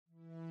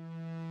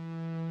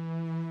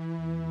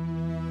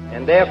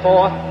And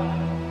therefore,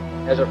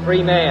 as a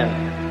free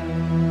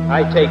man,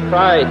 I take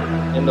pride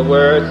in the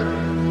words,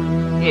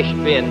 Ich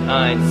bin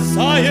ein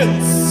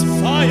Science!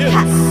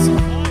 Science!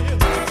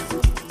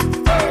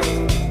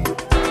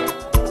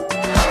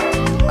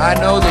 I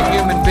know the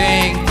human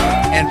being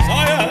and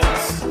Science!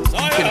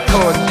 can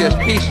coexist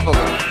peacefully.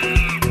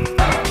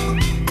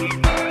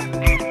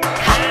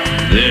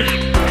 This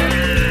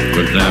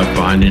was thou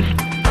findest.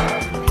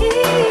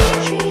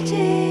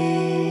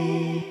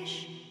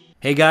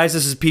 Hey guys,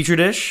 this is Petri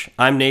Dish.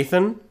 I'm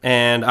Nathan,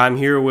 and I'm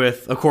here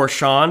with, of course,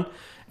 Sean,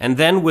 and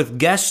then with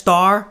guest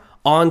star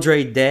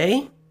Andre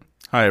Day.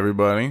 Hi,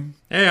 everybody.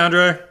 Hey,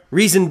 Andre.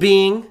 Reason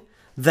being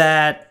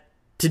that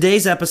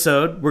today's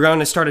episode, we're going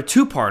to start a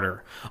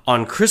two-parter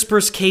on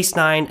CRISPRs,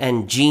 Cas9,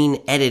 and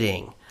gene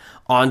editing.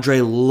 Andre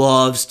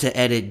loves to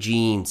edit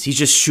genes. He's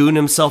just shooting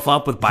himself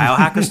up with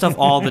biohacker stuff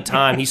all the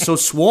time. He's so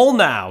swole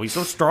now. He's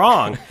so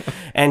strong.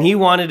 And he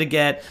wanted to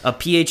get a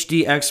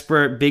PhD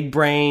expert, big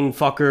brain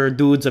fucker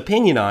dude's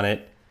opinion on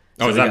it.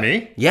 Oh, is that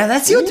me? Yeah,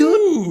 that's you,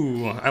 dude.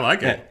 Ooh, I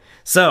like it.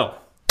 So,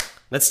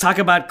 let's talk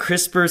about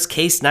CRISPRs,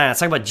 Cas9. Let's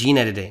talk about gene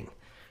editing.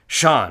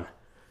 Sean,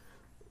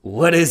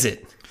 what is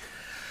it?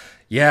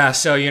 Yeah,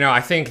 so, I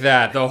think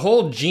that the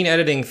whole gene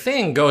editing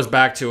thing goes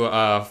back to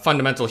a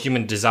fundamental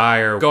human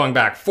desire going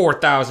back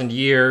 4,000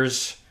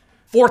 years.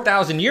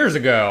 4,000 years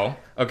ago,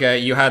 okay,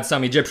 you had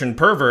some Egyptian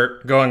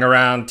pervert going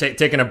around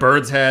taking a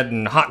bird's head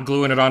and hot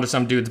gluing it onto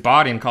some dude's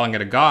body and calling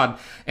it a god.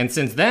 And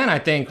since then, I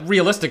think,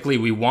 realistically,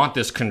 we want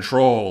this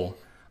control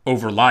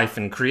over life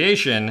and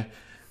creation.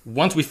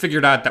 Once we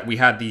figured out that we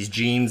had these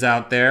genes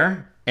out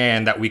there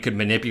and that we could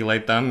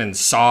manipulate them and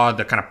saw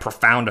the kind of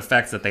profound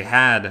effects that they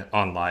had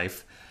on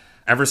life,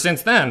 ever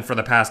since then, for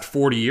the past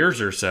 40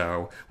 years or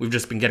so, we've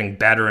just been getting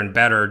better and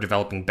better,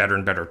 developing better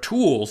and better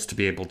tools to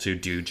be able to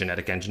do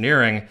genetic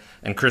engineering,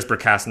 and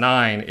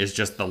CRISPR-Cas9 is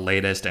just the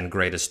latest and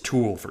greatest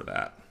tool for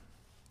that.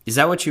 Is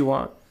that what you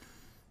want?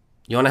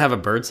 You want to have a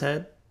bird's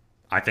head?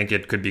 I think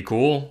it could be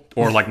cool,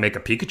 or make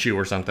a Pikachu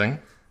or something.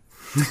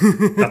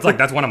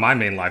 That's one of my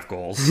main life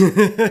goals.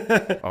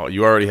 Oh,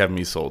 you already have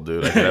me sold,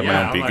 dude. I could have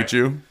my own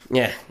Pikachu.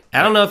 Yeah.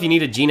 I don't know if you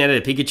need a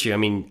gene-edited Pikachu. I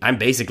mean, I'm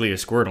basically a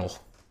Squirtle.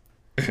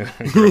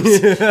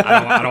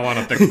 I don't want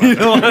to think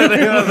about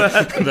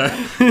that.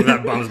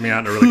 That bums me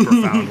out in a really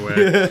profound way.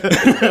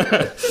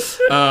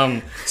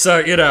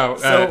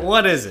 So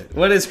what is it?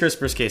 What is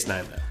CRISPR's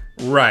Cas9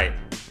 though? Right.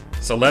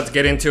 So let's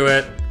get into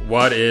it.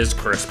 What is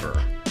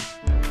CRISPR?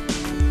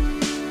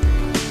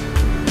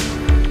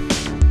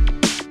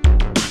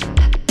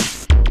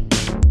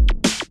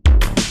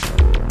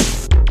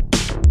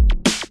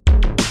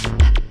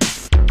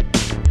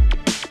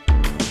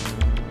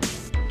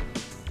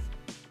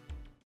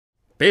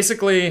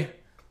 Basically,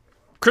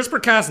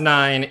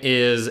 CRISPR-Cas9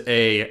 is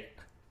a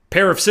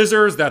pair of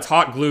scissors that's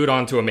hot glued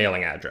onto a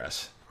mailing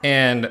address.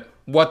 And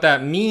what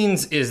that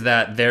means is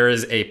that there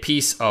is a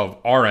piece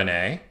of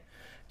RNA,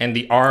 and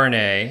the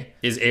RNA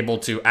is able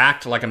to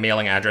act like a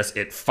mailing address.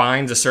 It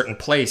finds a certain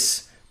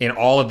place in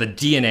all of the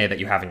DNA that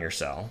you have in your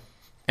cell.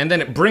 And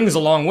then it brings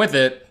along with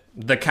it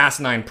the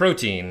Cas9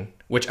 protein,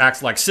 which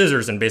acts like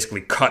scissors and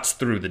basically cuts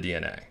through the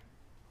DNA.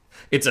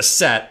 It's a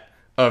set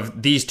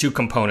of these two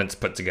components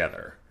put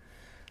together.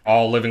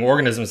 All living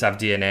organisms have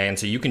DNA, and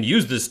so you can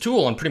use this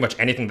tool on pretty much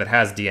anything that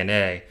has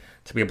DNA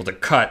to be able to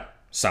cut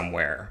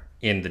somewhere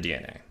in the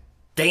DNA.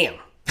 Damn.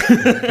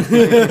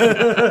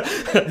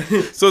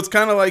 So it's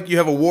kind of like you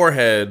have a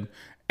warhead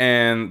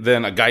and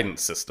then a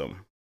guidance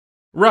system.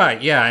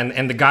 Right, yeah,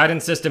 and the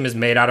guidance system is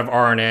made out of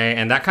RNA,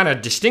 and that kind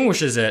of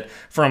distinguishes it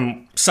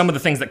from some of the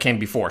things that came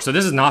before. So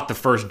this is not the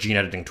first gene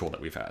editing tool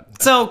that we've had.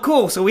 So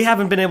cool. So we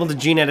haven't been able to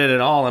gene edit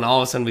at all, and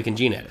all of a sudden we can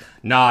gene edit.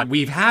 Nah,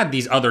 we've had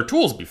these other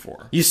tools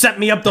before. You set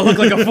me up to look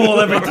like a fool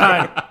every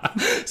time.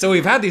 So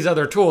we've had these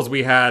other tools.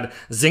 We had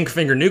zinc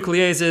finger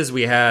nucleases,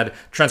 we had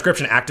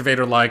transcription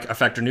activator-like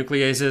effector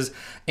nucleases,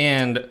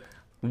 and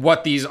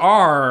what these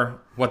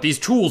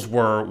tools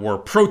were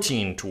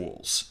protein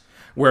tools,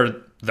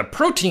 where the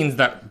proteins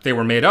that they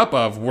were made up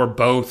of were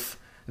both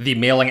the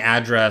mailing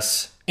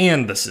address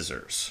and the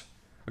scissors.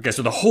 Okay,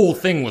 so the whole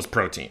thing was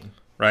protein,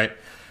 right?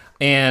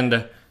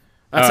 And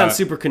that sounds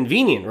super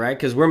convenient, right?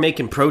 Because we're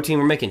making protein,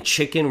 we're making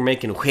chicken, we're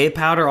making whey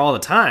powder all the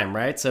time,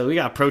 right? So we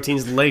got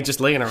proteins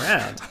just laying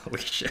around. Holy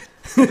shit.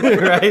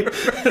 Right?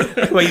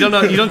 Well, you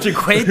don't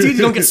drink whey, dude?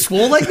 You don't get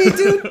swole like me,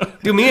 dude?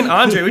 Dude, me and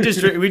Andre, we just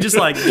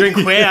drink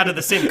whey out of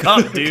the same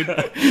cup, dude.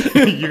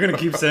 You're gonna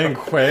keep saying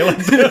whey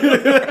like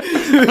that?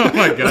 Oh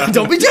my god.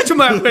 Don't be judging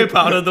my whey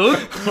powder, dude.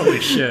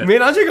 Holy shit. Me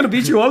and Andre gonna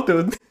beat you up,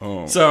 dude.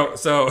 Oh.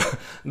 So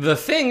the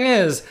thing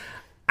is,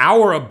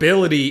 our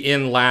ability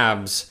in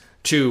labs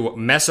to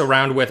mess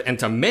around with and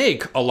to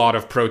make a lot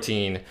of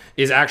protein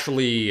is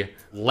actually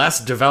less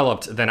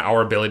developed than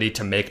our ability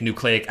to make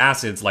nucleic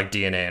acids like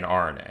DNA and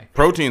RNA.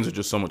 Proteins are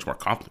just so much more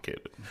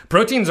complicated.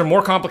 Proteins are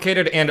more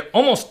complicated, and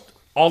almost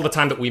all the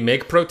time that we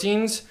make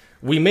proteins,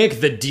 we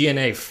make the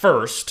DNA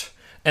first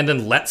and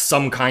then let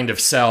some kind of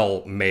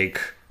cell make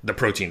the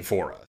protein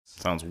for us.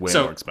 Sounds way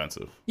more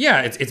expensive.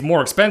 Yeah, it's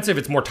more expensive,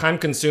 it's more time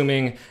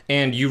consuming,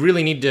 and you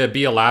really need to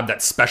be a lab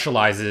that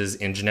specializes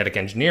in genetic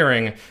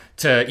engineering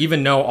to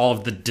even know all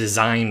of the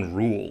design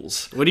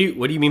rules. What do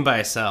you mean by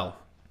a cell?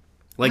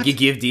 Like you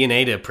give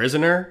DNA to a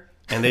prisoner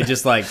and they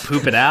just like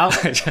poop it out?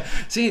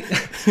 See,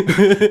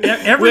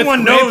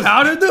 everyone knows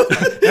powder though.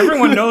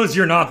 Everyone knows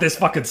you're not this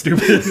fucking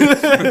stupid.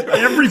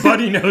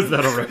 Everybody knows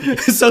that already.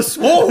 It's so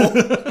swole.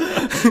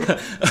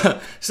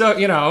 So,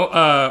 you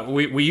know,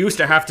 we used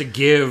to have to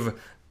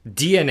give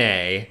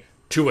DNA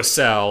to a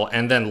cell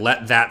and then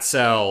let that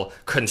cell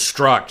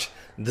construct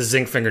the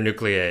zinc finger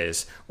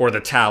nuclease or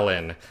the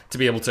talon to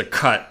be able to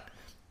cut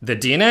the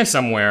DNA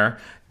somewhere.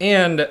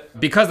 And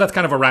because that's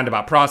kind of a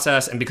roundabout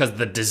process and because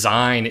the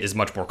design is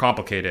much more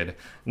complicated,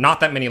 not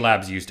that many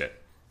labs used it.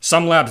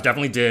 Some labs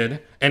definitely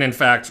did. And in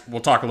fact,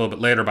 we'll talk a little bit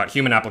later about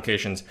human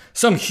applications.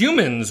 Some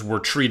humans were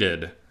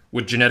treated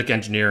with genetic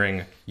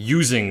engineering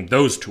using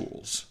those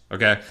tools,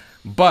 okay?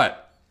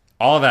 But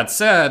all of that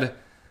said,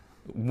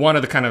 one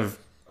of the kind of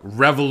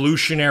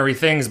revolutionary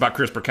things about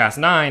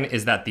CRISPR-Cas9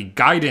 is that the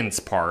guidance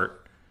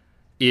part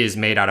is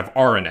made out of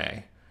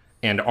RNA.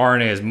 And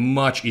RNA is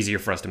much easier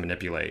for us to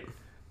manipulate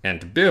and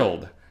to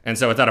build. And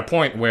so it's at a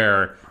point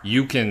where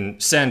you can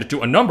send to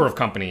a number of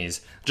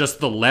companies just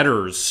the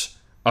letters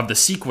of the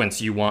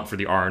sequence you want for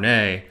the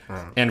RNA.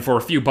 And for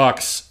a few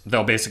bucks,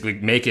 they'll basically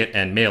make it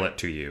and mail it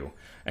to you.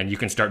 And you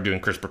can start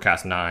doing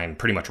CRISPR-Cas9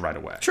 pretty much right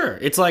away. Sure.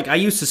 It's like I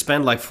used to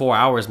spend like 4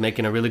 hours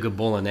making a really good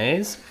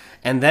bolaise.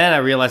 And then I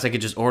realized I could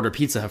just order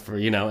pizza for,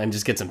 and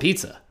just get some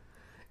pizza.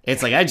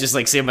 It's like I just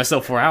like saved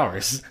myself 4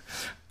 hours.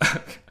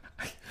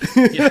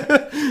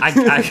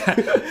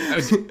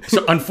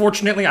 So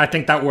unfortunately, I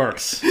think that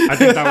works.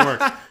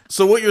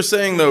 So what you're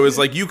saying, though, is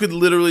like you could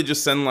literally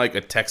just send like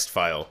a text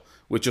file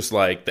with just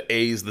like the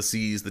A's, the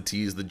C's, the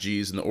T's, the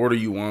G's in the order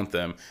you want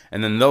them.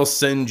 And then they'll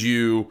send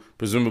you,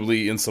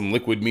 presumably in some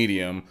liquid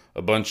medium,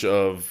 a bunch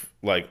of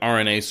like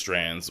RNA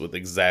strands with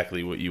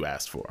exactly what you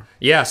asked for.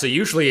 Yeah, so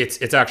usually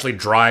it's actually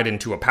dried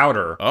into a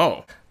powder.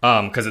 Oh.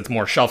 Because it's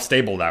more shelf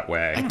stable that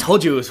way. I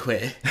told you it was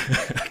way.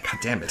 God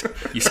damn it,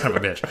 you son of a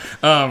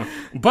bitch.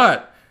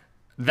 But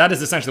that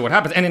is essentially what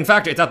happens. And in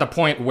fact, it's at the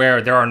point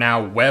where there are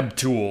now web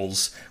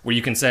tools where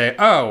you can say,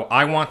 oh,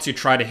 I want to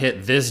try to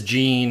hit this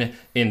gene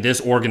in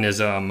this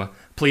organism.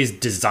 Please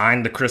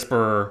design the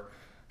CRISPR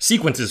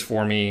sequences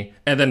for me,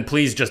 and then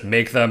please just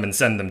make them and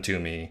send them to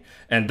me.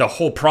 And the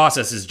whole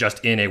process is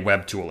just in a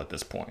web tool at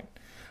this point.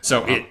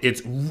 So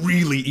it's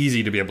really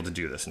easy to be able to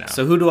do this now.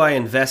 So who do I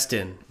invest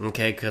in?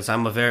 Okay, because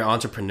I'm a very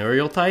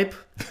entrepreneurial type.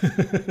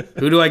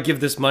 Who do I give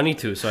this money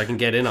to so I can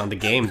get in on the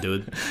game,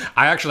 dude?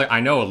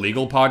 I know a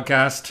legal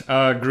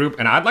podcast group,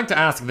 and I'd like to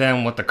ask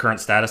them what the current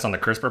status on the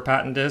CRISPR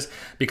patent is,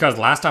 because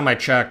last time I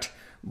checked,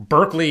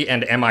 Berkeley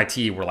and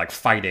MIT were like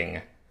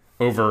fighting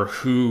over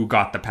who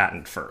got the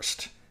patent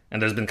first.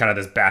 And there's been kind of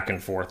this back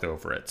and forth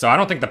over it. So I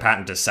don't think the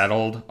patent is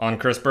settled on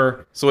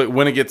CRISPR. So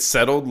when it gets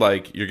settled,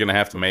 like you're going to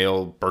have to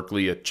mail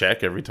Berkeley a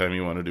check every time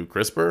you want to do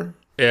CRISPR?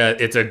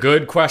 It's a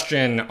good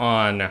question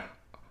on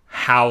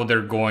how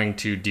they're going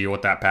to deal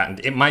with that patent.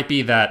 It might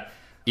be that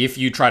if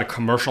you try to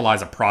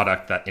commercialize a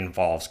product that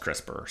involves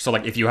CRISPR, so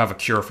like if you have a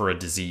cure for a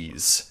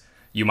disease,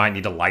 you might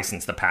need to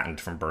license the patent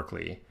from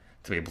Berkeley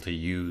to be able to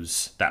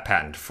use that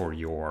patent for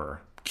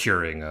your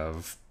curing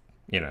of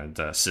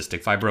the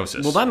cystic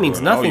fibrosis. Well, that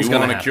means nothing's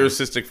going to happen. You want to cure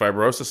cystic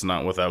fibrosis,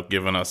 not without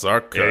giving us our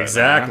cut.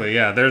 Exactly,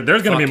 yeah.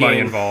 There's going to be money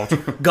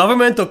involved.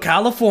 Government of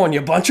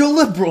California, bunch of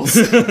liberals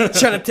trying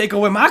to take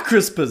away my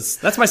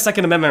CRISPRs. That's my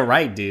Second Amendment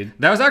right, dude.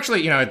 That was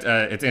actually,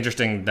 it's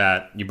interesting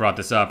that you brought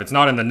this up. It's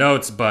not in the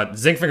notes, but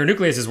zinc finger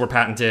nucleases were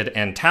patented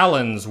and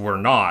talons were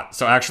not.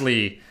 So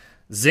actually,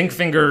 zinc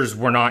fingers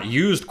were not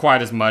used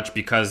quite as much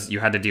because you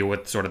had to deal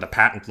with sort of the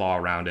patent law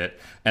around it.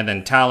 And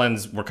then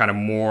talons were kind of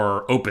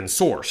more open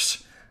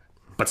source,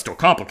 but still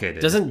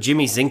complicated. Doesn't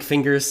Jimmy Zinc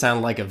Fingers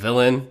sound like a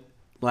villain?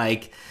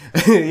 Like,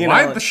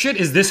 why the shit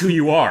is this who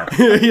you are?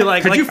 Could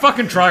you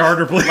fucking try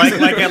harder, please?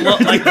 Like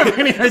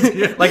any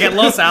idea? Like at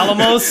Los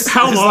Alamos.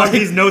 How long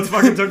these notes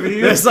fucking took me?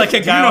 There's like a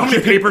guy. Do you know how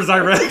many papers I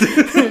read?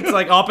 It's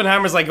like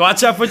Oppenheimer's like,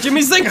 watch out for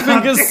Jimmy Zinc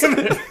Fingers.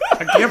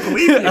 I can't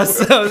believe it.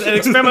 So an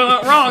experiment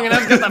went wrong, and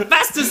I've got the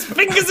fastest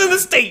fingers in the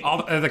state.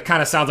 That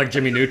kind of sounds like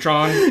Jimmy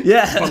Neutron.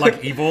 Yeah, but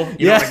like evil.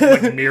 You know,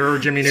 like mirror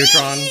Jimmy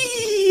Neutron.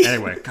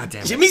 Anyway,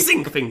 goddamn it. Jimmy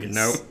Zinc Fingers.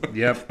 Nope.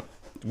 Yep.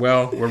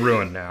 Well, we're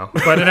ruined now.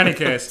 But in any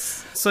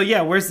case. So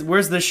yeah,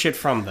 where's this shit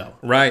from though?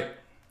 Right.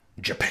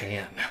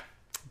 Japan.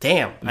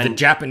 Damn. The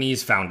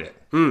Japanese found it.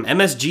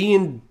 MSG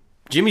and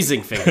Jimmy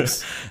Zinc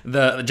Fingers.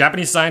 The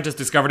Japanese scientists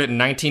discovered it in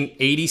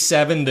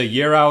 1987, the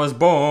year I was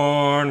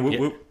born. Whoop,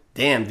 whoop.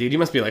 Damn, dude, you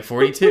must be like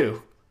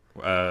 42.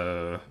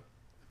 Well,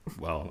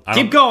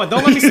 keep going.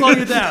 Don't let me slow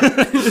you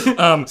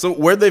down. So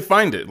where'd they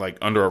find it? Like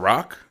under a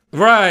rock?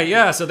 Right,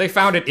 yeah. So they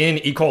found it in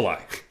E. coli.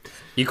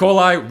 E.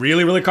 coli,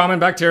 really, really common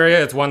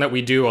bacteria. It's one that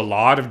we do a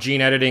lot of gene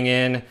editing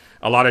in,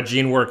 a lot of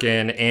gene work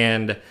in.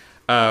 And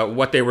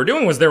what they were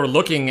doing was they were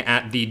looking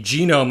at the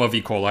genome of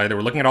E. coli. They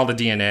were looking at all the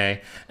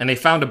DNA, and they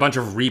found a bunch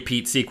of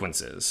repeat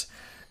sequences.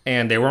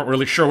 and they weren't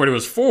really sure what it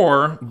was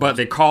for, but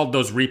they called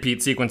those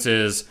repeat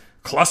sequences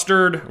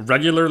clustered,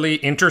 regularly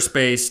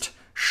interspaced,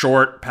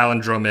 short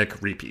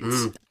palindromic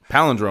repeats.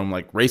 Palindrome,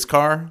 like race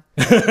car?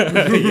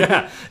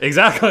 Yeah,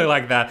 exactly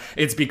like that.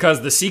 It's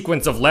because the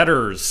sequence of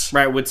letters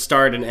Right, would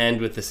start and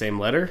end with the same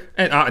letter.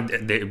 and,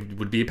 they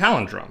would be a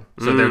palindrome.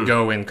 So they'd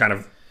go in kind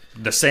of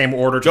the same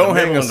order to Go the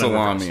hang middle a and then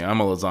reverse. salami. I'm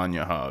a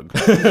lasagna hog.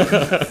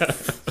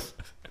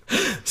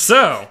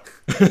 So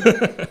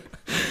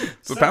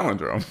It's a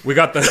palindrome. we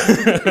got the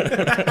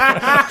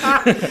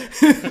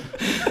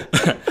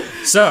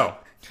So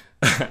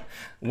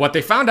what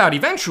they found out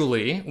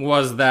eventually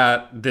was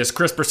that this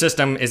CRISPR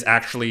system is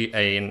actually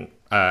an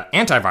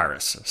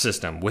antivirus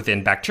system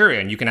within bacteria,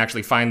 and you can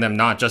actually find them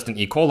not just in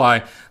E.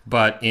 coli,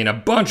 but in a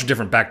bunch of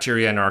different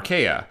bacteria and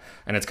archaea.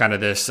 And it's kind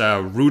of this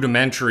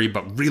rudimentary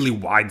but really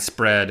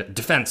widespread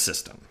defense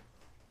system.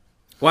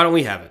 Why don't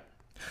we have it?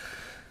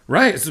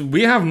 Right, so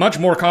we have much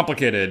more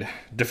complicated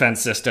defense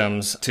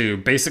systems to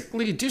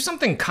basically do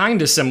something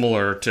kind of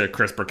similar to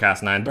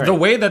CRISPR-Cas9. Right. The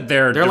way that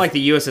they're Like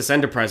the USS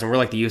Enterprise, and we're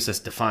like the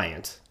USS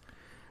Defiant.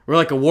 We're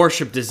like a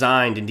warship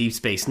designed in Deep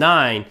Space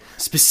Nine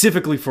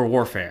specifically for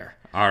warfare.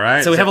 all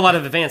right. So we have a lot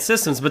of advanced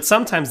systems, but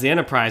sometimes the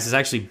Enterprise is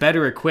actually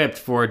better equipped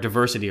for a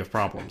diversity of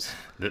problems.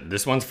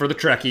 This one's for the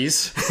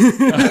Trekkies.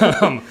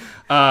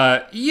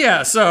 I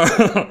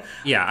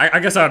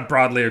guess I would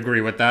broadly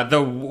agree with that.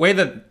 The way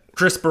that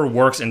CRISPR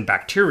works in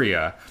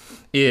bacteria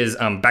is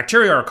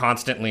bacteria are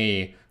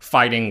constantly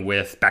fighting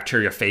with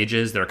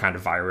bacteriophages. They're a kind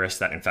of virus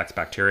that infects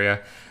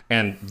bacteria,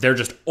 and they're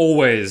just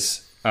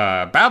always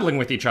battling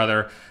with each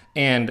other.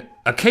 And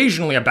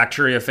occasionally a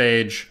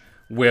bacteriophage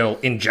will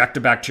inject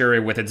a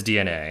bacteria with its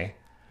DNA,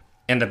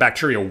 and the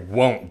bacteria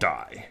won't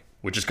die,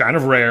 which is kind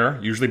of rare.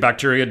 Usually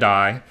bacteria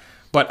die,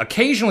 but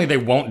occasionally they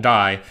won't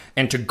die,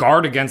 and to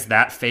guard against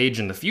that phage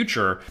in the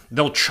future,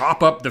 they'll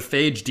chop up the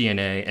phage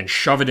DNA and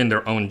shove it in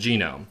their own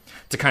genome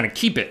to kind of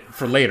keep it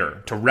for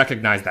later, to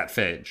recognize that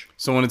phage.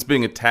 So when it's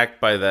being attacked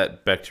by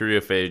that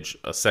bacteriophage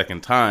a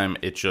second time,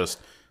 it just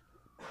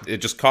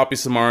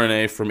copies some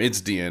RNA from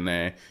its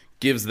DNA,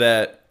 gives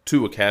that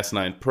to a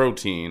Cas9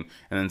 protein,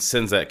 and then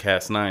sends that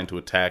Cas9 to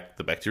attack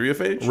the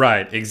bacteriophage?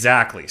 Right,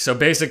 exactly. So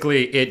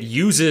basically, it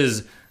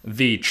uses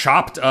the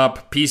chopped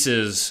up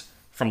pieces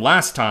from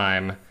last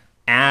time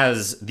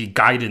as the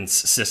guidance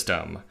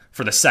system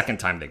for the second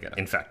time they get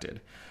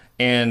infected.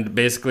 And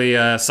basically,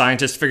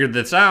 scientists figured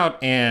this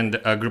out,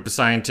 and a group of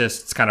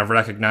scientists kind of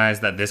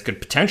recognized that this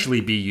could potentially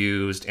be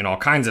used in all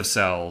kinds of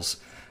cells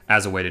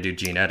as a way to do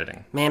gene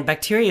editing. Man,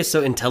 bacteria is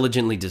so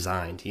intelligently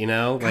designed, you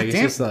know? Like, it's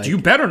Damn, just like, you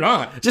better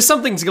not. just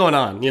something's going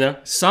on, you know?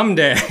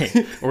 Someday,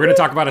 we're going to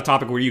talk about a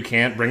topic where you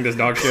can't bring this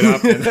dog shit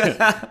up, and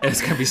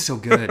it's going to be so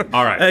good.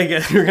 All right.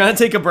 Okay, we're gonna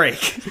take a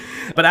break.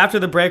 But after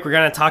the break, we're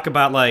gonna talk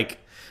about, like,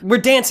 we're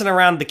dancing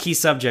around the key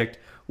subject.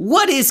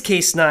 What is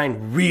Cas9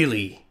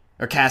 really?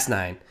 Or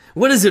Cas9?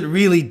 What is it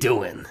really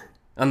doing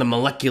on the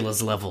molecular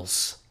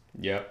levels?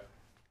 Yep.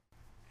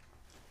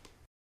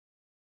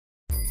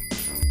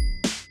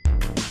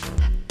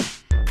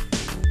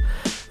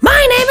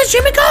 My name is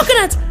Jimmy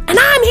Coconuts, and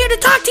I'm here to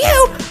talk to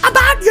you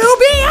about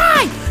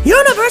UBI,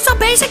 Universal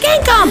Basic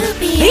Income.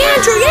 The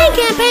Andrew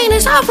Yang campaign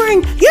is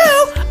offering you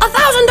 $1,000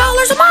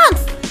 a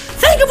month.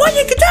 Think of what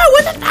you could do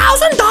with $1,000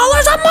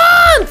 a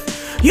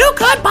month. You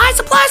could buy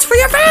supplies for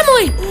your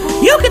family.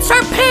 You could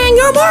start paying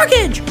your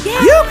mortgage.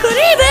 You could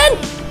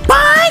even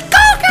buy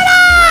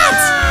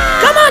coconuts.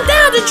 Come on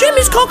down to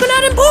Jimmy's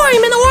Coconut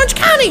Emporium in Orange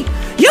County.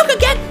 You could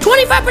get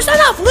 25%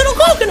 off little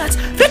coconuts,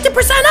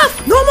 50%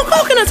 off normal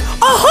coconuts,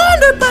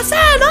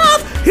 100%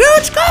 off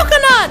huge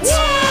coconuts.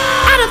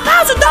 At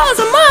 $1,000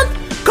 a month,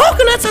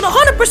 coconuts at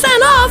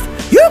 100% off,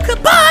 you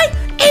could buy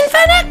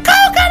infinite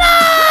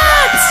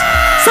coconuts.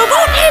 So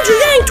vote Andrew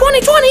Yang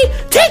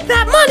 2020, take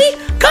that money,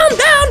 come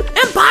down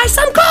and buy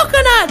some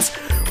coconuts.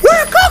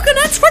 We're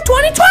coconuts for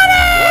 2020.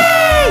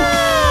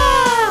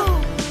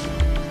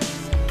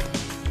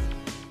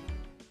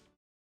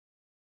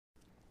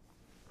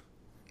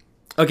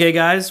 Okay,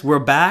 guys, we're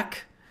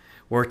back.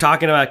 We're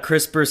talking about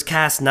CRISPR's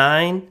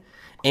Cas9,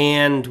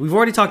 and we've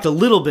already talked a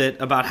little bit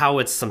about how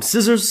it's some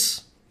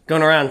scissors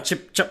going around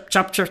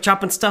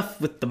chopping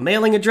stuff with the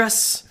mailing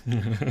address.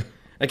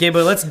 Okay,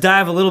 but let's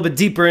dive a little bit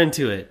deeper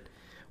into it.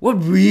 What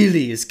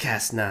really is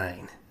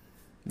Cas9?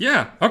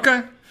 Yeah,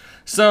 okay.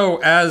 So,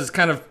 as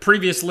kind of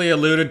previously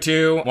alluded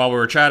to while we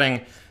were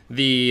chatting,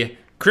 the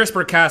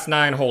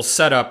CRISPR-Cas9 whole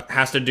setup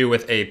has to do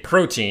with a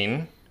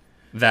protein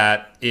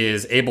that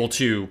is able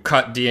to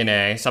cut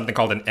DNA, something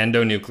called an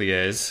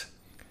endonuclease.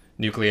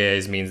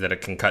 Nuclease means that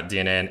it can cut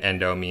DNA, and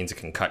endo means it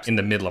can cut in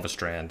the middle of a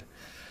strand.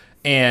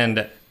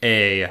 And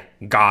a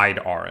guide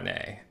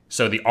RNA.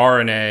 So the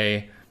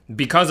RNA,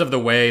 because of the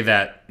way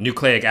that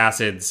nucleic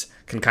acids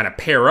can kind of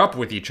pair up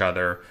with each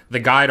other, the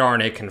guide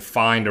RNA can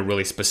find a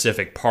really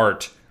specific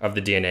part of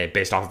the DNA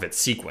based off of its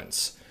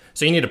sequence.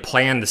 So you need to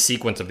plan the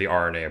sequence of the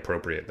RNA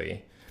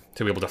appropriately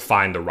to be able to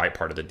find the right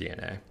part of the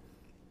DNA.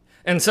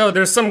 And so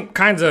there's some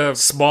kinds of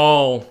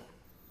small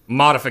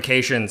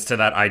modifications to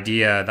that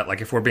idea that, like,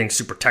 if we're being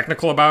super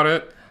technical about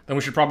it, then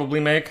we should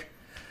probably make.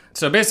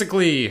 So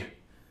basically,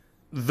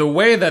 the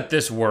way that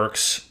this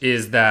works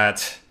is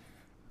that...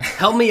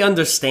 Help me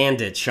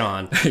understand it,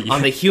 Sean,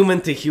 on the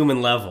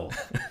human-to-human level.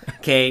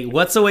 Okay,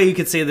 what's the way you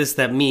could say this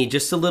that me,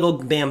 just a little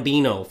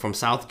bambino from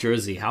South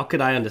Jersey, how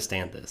could I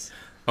understand this?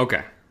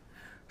 Okay.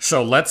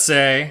 So let's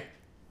say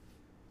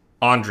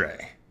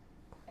Andre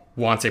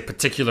wants a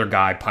particular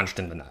guy punched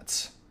in the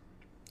nuts.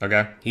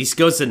 Okay? He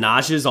goes to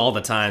Naj's all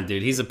the time,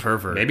 dude. He's a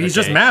pervert. Maybe he's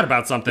just mad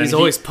about something. He's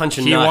always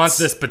punching He nuts. wants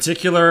this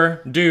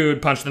particular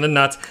dude punched in the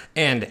nuts.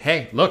 And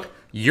hey, look,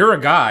 you're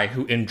a guy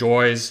who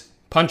enjoys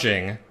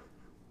punching,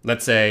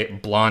 let's say,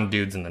 blonde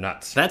dudes in the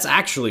nuts. That's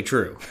actually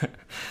true.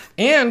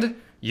 And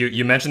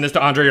you mentioned this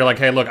to Andre. You're like,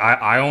 hey, look,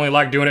 I only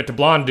like doing it to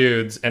blonde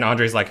dudes. And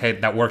Andre's like, hey,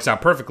 that works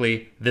out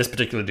perfectly. This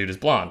particular dude is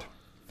blonde.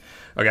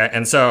 Okay,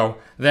 and so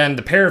then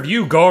the pair of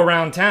you go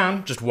around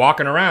town, just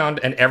walking around,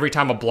 and every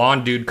time a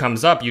blonde dude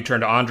comes up, you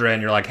turn to Andre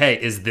and you're like,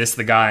 hey, is this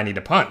the guy I need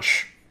to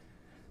punch?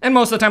 And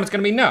most of the time it's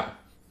going to be no.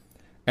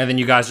 And then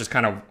you guys just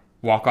kind of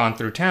walk on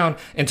through town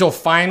until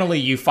finally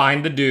you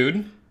find the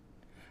dude,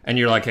 and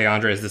you're like, hey,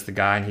 Andre, is this the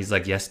guy? And he's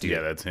like, yes, dude.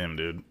 Yeah, that's him,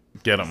 dude.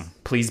 Get him.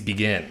 Please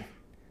begin.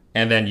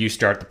 And then you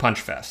start the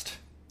punch fest.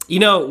 You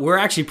know, we're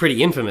actually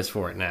pretty infamous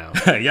for it now.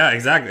 Yeah,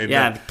 exactly.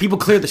 Yeah, people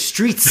clear the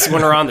streets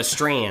when we're on the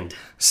Strand.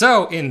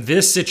 So, in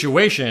this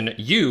situation,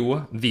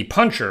 you, the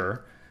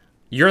puncher,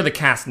 you're the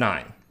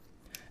Cas9.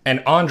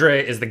 And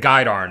Andre is the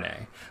guide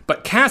RNA.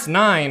 But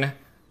Cas9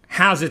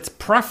 has its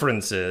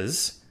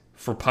preferences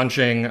for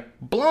punching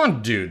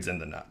blonde dudes in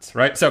the nuts,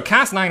 right? So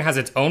Cas9 has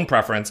its own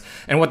preference,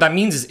 and what that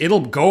means is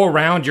it'll go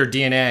around your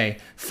DNA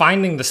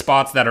finding the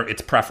spots that are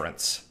its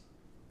preference,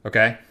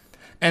 okay?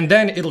 And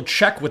then it'll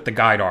check with the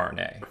guide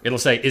RNA. It'll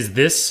say, is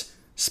this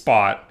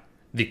spot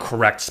the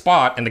correct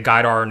spot? And the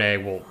guide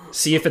RNA will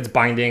see if it's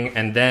binding,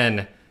 and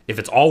then if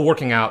it's all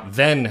working out,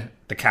 then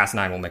the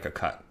Cas9 will make a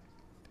cut.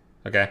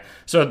 Okay?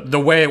 So the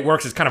way it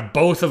works is kind of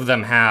both of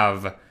them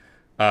have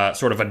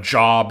sort of a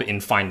job in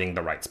finding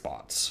the right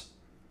spots.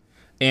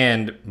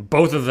 And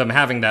both of them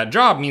having that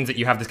job means that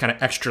you have this kind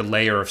of extra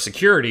layer of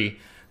security,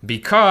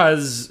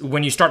 because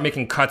when you start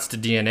making cuts to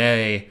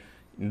DNA,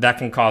 that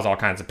can cause all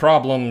kinds of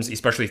problems,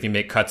 especially if you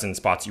make cuts in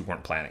spots you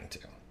weren't planning to.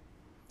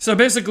 So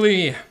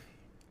basically,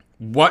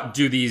 what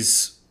do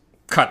these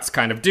cuts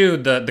kind of do?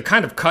 The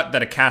kind of cut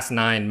that a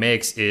Cas9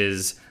 makes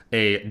is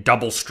a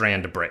double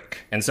strand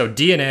break. And so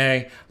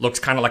DNA looks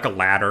kind of like a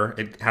ladder.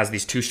 It has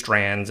these two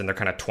strands and they're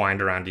kind of twined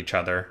around each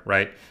other,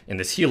 right, in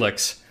this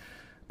helix.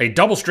 A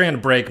double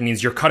strand break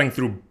means you're cutting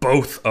through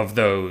both of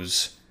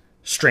those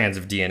strands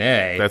of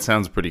DNA. That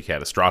sounds pretty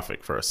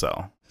catastrophic for a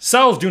cell.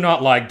 Cells do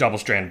not like double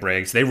strand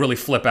breaks. They really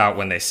flip out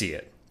when they see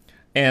it.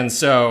 And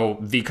so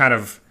the kind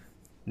of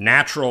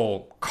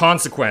natural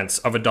consequence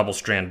of a double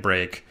strand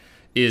break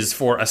is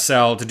for a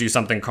cell to do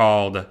something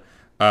called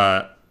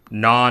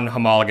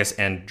non-homologous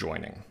end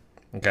joining.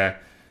 Okay?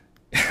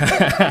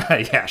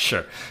 Yeah,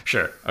 sure.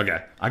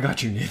 Okay. I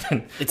got you,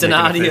 Nathan. It's an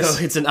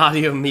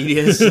audio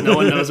media, so no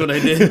one knows what I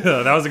did.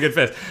 That was a good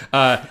fist.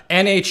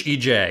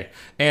 NHEJ.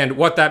 And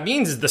what that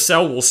means is the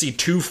cell will see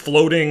two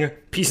floating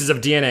pieces of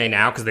DNA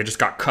now because they just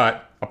got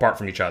cut apart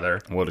from each other.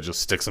 What, it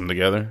just sticks them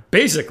together?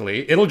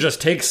 Basically, it'll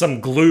just take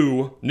some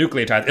glue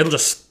nucleotides. It'll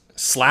just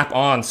slap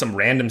on some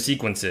random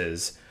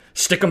sequences,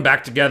 stick them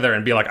back together,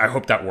 and be like, I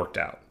hope that worked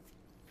out.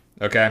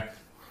 Okay?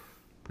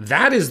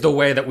 That is the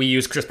way that we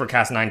use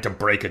CRISPR-Cas9 to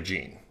break a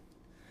gene.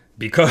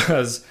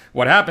 Because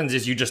what happens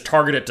is you just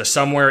target it to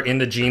somewhere in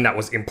the gene that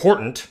was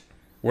important,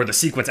 where the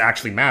sequence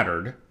actually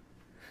mattered.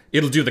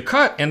 It'll do the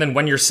cut, and then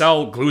when your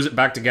cell glues it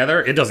back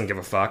together, it doesn't give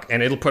a fuck,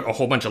 and it'll put a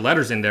whole bunch of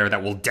letters in there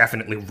that will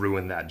definitely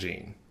ruin that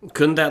gene.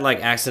 Couldn't that,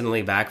 like,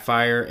 accidentally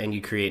backfire and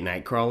you create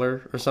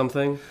Nightcrawler or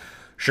something?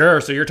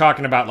 Sure, so you're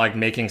talking about, like,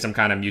 making some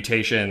kind of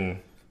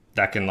mutation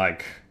that can,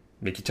 like,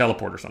 make you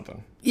teleport or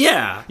something.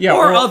 Yeah,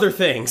 or other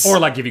things. Or,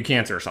 like, give you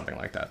cancer or something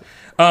like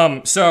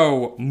that.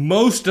 So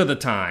most of the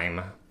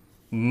time,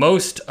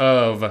 most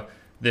of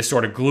this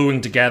sort of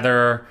gluing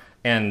together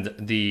and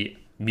the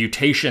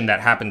mutation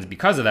that happens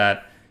because of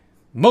that,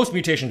 most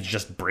mutations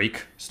just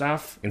break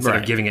stuff instead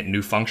of giving it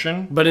new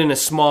function. But in a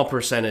small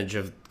percentage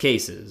of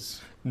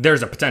cases.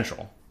 There's a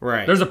potential.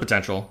 Right. There's a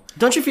potential.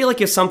 Don't you feel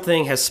like if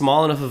something has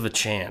small enough of a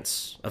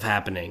chance of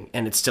happening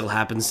and it still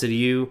happens to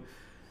you,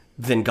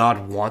 then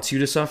God wants you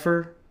to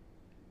suffer?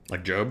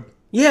 Like Job?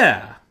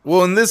 Yeah.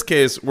 Well, in this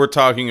case, we're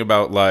talking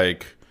about,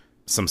 like,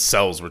 some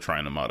cells we're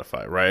trying to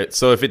modify, right?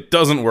 So if it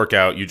doesn't work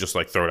out, you just,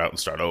 like, throw it out and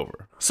start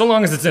over. So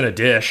long as it's in a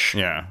dish.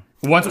 Yeah.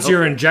 Once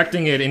you're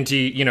injecting it into,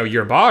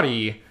 your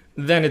body,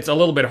 then it's a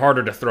little bit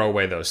harder to throw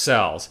away those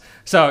cells.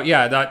 So,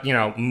 yeah, that,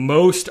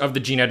 most of the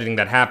gene editing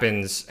that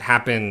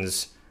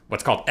happens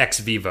what's called ex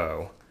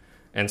vivo.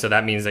 And so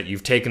that means that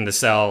you've taken the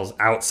cells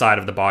outside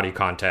of the body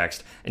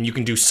context, and you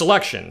can do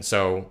selection.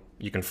 So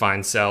you can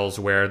find cells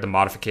where the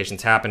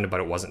modifications happened, but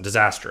it wasn't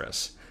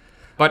disastrous.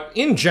 But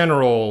in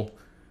general,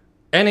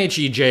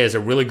 NHEJ is a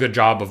really good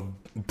job of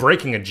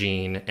breaking a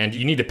gene, and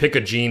you need to pick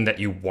a gene that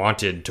you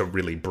wanted to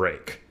really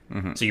break.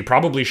 Mm-hmm. So you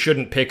probably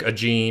shouldn't pick a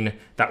gene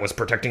that was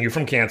protecting you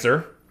from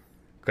cancer,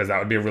 because that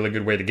would be a really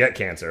good way to get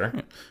cancer.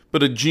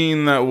 But a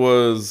gene that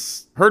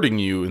was hurting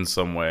you in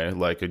some way,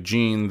 like a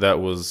gene that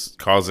was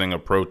causing a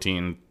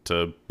protein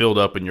to build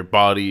up in your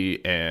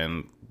body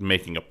and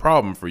making a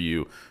problem for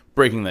you,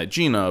 breaking that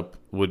gene up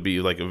would be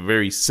like a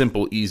very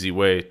simple, easy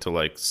way to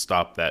like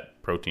stop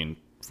that protein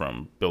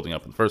from building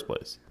up in the first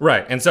place.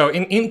 Right. And so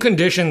in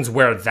conditions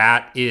where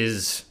that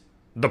is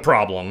the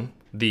problem,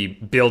 the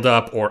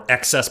buildup or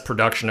excess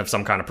production of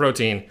some kind of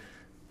protein,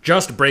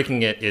 just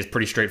breaking it is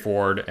pretty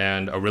straightforward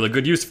and a really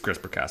good use of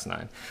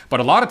CRISPR-Cas9. But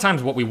a lot of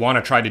times what we want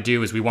to try to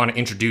do is we want to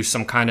introduce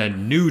some kind of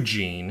new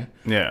gene,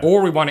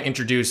 or we want to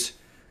introduce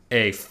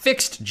a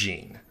fixed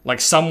gene. Like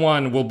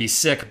someone will be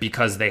sick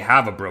because they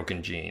have a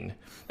broken gene,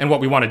 and what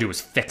we want to do is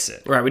fix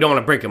it. Right, we don't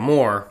want to break it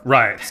more.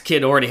 Right. This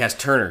kid already has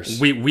Turner's.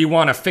 We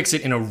want to fix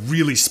it in a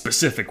really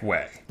specific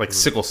way. Like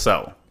sickle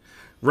cell.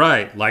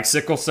 Right, like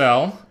sickle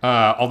cell.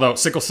 Although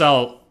sickle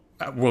cell,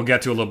 we'll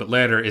get to a little bit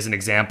later, is an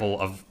example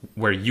of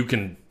where you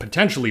can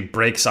potentially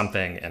break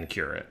something and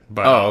cure it.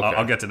 But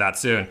I'll get to that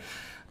soon.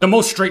 The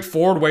most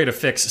straightforward way to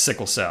fix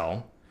sickle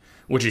cell,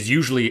 which is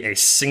usually a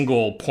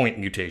single point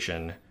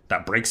mutation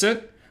that breaks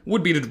it,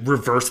 would be to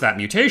reverse that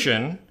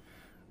mutation.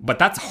 But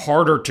that's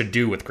harder to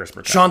do with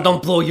CRISPR-Cas9. Sean,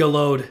 don't blow your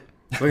load.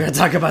 We're going to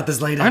talk about this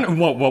later. I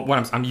know,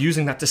 what I'm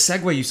using that to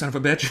segue, you son of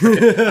a bitch.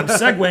 I'm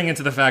segueing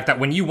into the fact that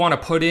when you want to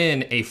put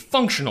in a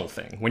functional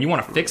thing, when you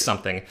want to fix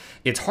something,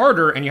 it's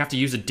harder and you have to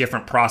use a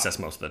different process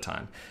most of the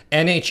time.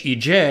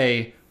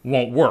 NHEJ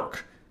won't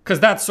work because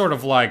that's sort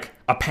of like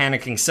a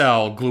panicking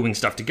cell gluing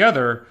stuff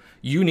together.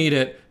 You need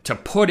it to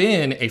put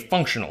in a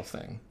functional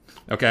thing,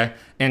 okay?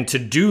 And to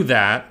do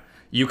that,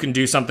 you can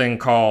do something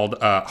called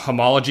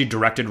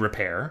homology-directed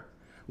repair.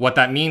 What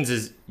that means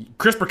is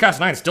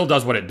CRISPR-Cas9 still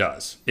does what it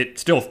does. It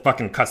still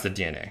fucking cuts the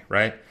DNA,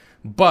 right?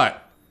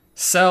 But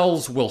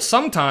cells will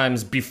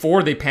sometimes,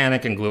 before they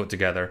panic and glue it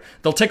together,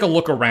 they'll take a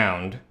look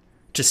around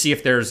to see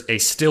if there's a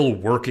still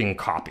working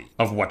copy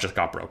of what just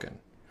got broken.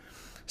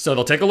 So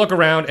they'll take a look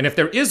around, and if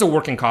there is a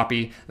working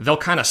copy, they'll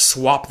kind of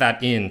swap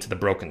that into the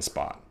broken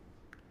spot.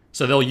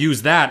 So they'll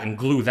use that and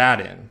glue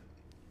that in.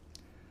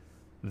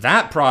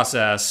 That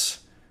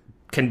process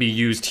can be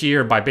used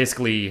here by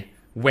basically,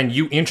 when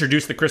you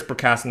introduce the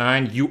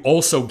CRISPR-Cas9, you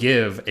also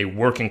give a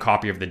working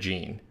copy of the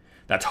gene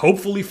that's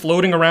hopefully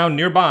floating around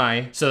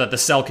nearby so that the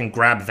cell can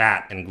grab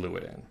that and glue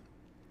it in.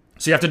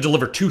 So you have to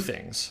deliver two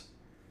things.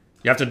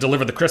 You have to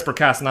deliver the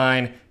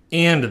CRISPR-Cas9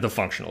 and the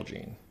functional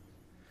gene.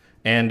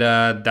 And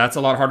that's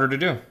a lot harder to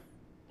do.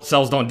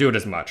 Cells don't do it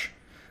as much.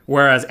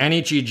 Whereas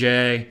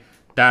NHEJ,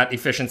 that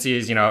efficiency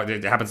is,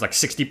 it happens like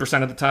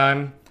 60% of the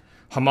time.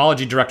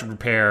 Homology-directed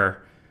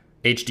repair,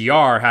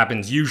 HDR,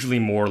 happens usually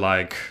more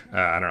like,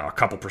 a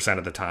couple percent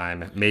of the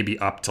time, maybe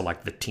up to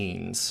like the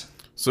teens.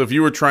 So if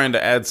you were trying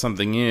to add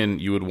something in,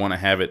 you would want to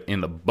have it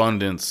in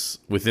abundance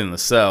within the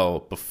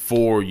cell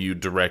before you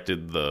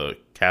directed the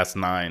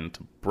Cas9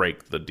 to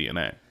break the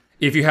DNA.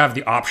 If you have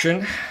the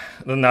option,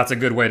 then that's a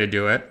good way to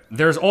do it.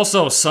 There's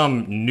also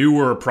some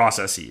newer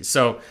processes.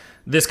 So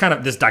this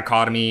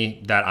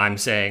dichotomy that I'm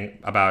saying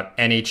about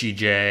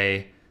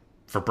NHEJ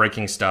for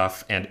breaking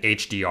stuff and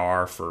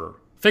HDR for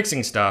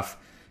fixing stuff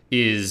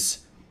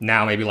is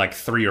now maybe like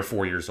 3 or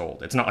 4 years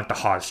old. It's not like the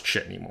hottest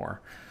shit anymore.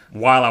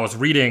 While I was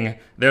reading,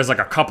 there's like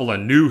a couple of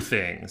new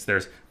things.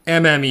 There's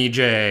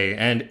MMEJ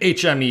and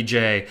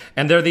HMEJ,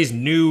 and there are these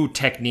new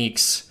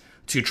techniques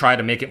to try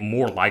to make it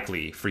more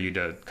likely for you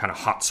to kind of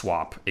hot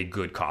swap a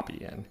good copy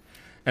in.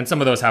 And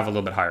some of those have a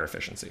little bit higher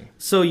efficiency.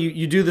 So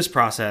you do this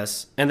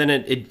process, and then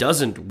it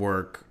doesn't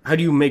work. How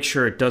do you make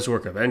sure it does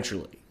work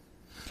eventually?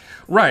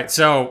 Right,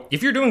 so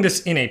if you're doing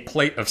this in a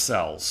plate of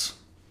cells,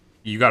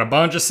 you got a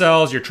bunch of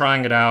cells, you're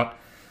trying it out.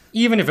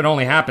 Even if it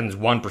only happens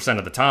 1%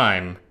 of the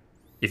time,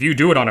 if you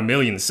do it on 1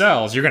 million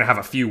cells, you're going to have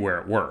a few where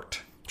it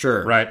worked.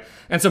 Sure. Right?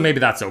 And so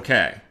maybe that's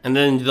okay. And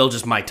then they'll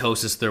just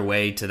mitosis their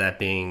way to that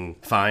being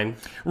fine?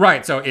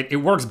 Right, so it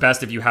works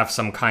best if you have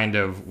some kind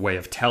of way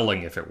of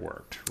telling if it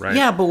worked, right?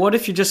 Yeah, but what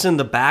if you're just in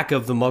the back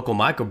of the Muckle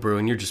microbrew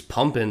and you're just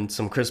pumping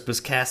some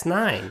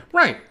CRISPR-Cas9?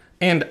 Right.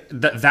 And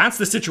that's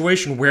the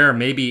situation where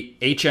maybe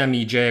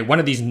HMEJ, one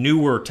of these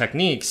newer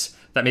techniques,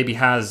 that maybe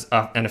has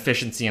an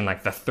efficiency in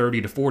like the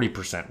 30 to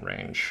 40%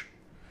 range.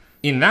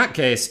 In that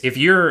case, if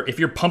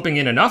you're pumping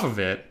in enough of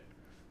it,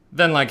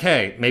 then like,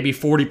 hey, maybe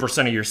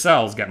 40% of your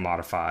cells get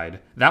modified.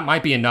 That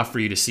might be enough for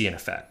you to see an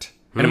effect.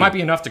 And it might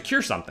be enough to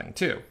cure something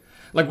too.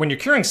 Like when you're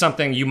curing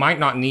something, you might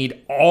not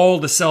need all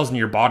the cells in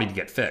your body to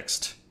get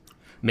fixed.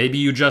 Maybe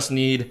you just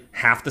need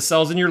half the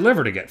cells in your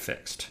liver to get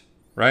fixed,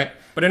 right?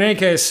 But in any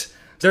case,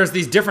 there's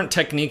these different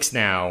techniques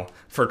now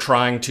for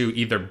trying to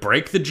either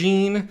break the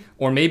gene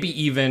or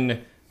maybe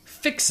even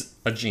fix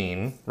a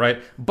gene,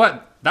 right?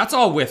 But that's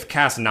all with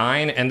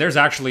Cas9, and there's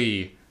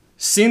actually,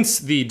 since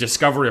the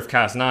discovery of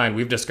Cas9,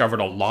 we've discovered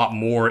a lot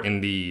more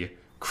in the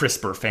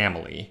CRISPR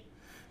family,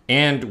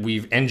 and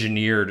we've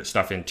engineered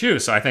stuff in too.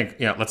 So I think,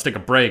 let's take a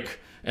break,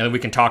 and then we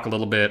can talk a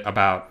little bit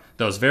about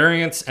those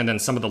variants and then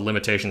some of the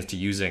limitations to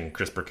using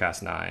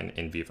CRISPR-Cas9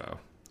 in vivo.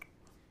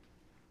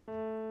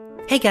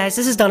 Hey guys,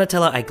 this is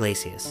Donatello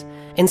Iglesias.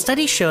 And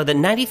studies show that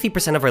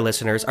 93% of our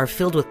listeners are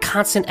filled with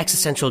constant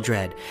existential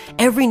dread.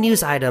 Every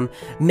news item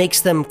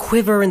makes them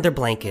quiver in their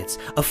blankets,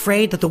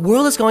 afraid that the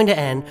world is going to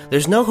end,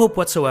 there's no hope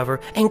whatsoever,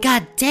 and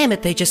god damn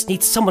it, they just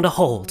need someone to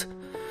hold.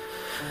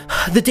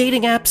 The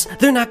dating apps,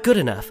 they're not good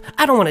enough.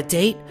 I don't want to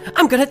date.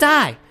 I'm gonna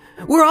die.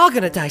 We're all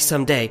gonna die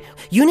someday.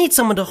 You need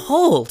someone to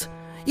hold.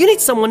 You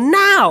need someone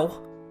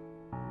now.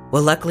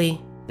 Well,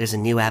 luckily, there's a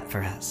new app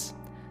for us.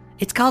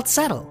 It's called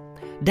Settle.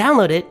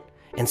 Download it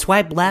and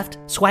swipe left,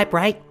 swipe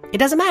right. It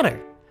doesn't matter.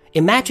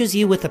 It matches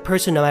you with a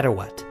person no matter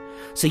what.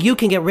 So you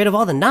can get rid of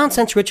all the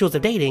nonsense rituals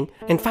of dating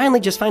and finally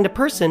just find a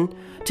person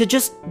to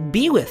just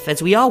be with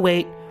as we all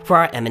wait for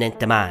our imminent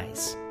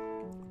demise.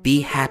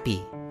 Be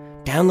happy.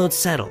 Download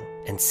Settle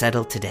and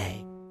settle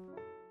today.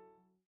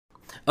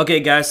 Okay,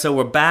 guys, so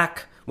we're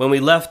back. When we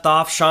left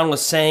off, Sean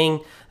was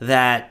saying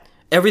that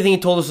everything he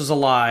told us was a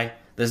lie.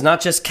 There's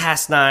not just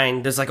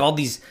Cas9. There's like all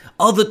these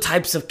other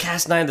types of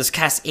Cas9. There's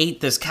Cas8.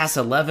 There's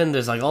Cas11.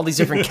 There's like all these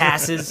different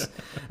Cases.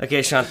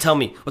 Okay, Sean, tell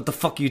me, what the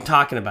fuck are you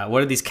talking about?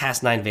 What are these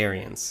Cas9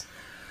 variants?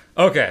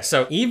 Okay,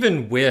 so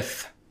even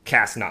with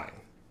Cas9,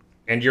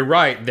 and you're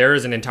right, there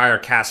is an entire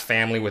Cas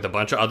family with a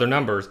bunch of other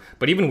numbers,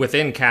 but even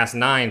within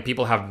Cas9,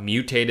 people have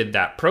mutated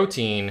that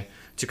protein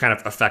to kind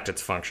of affect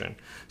its function.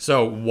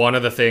 So one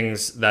of the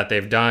things that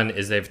they've done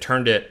is they've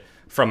turned it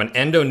from an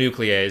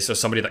endonuclease, so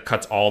somebody that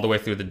cuts all the way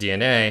through the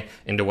DNA,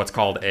 into what's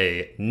called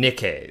a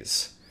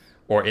nickase,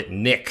 or it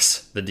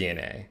nicks the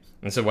DNA.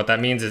 And so what that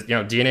means is,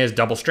 DNA is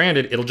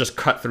double-stranded, it'll just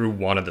cut through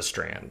one of the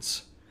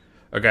strands.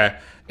 Okay?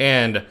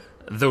 And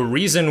the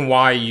reason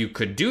why you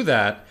could do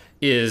that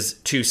is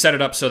to set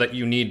it up so that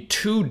you need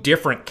two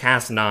different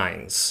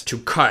Cas9s to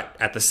cut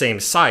at the same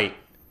site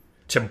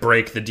to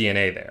break the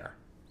DNA there.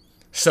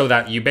 So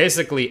that you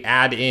basically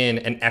add in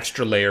an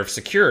extra layer of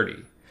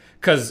security.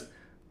 Because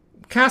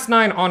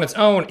Cas9 on its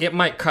own, it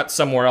might cut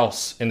somewhere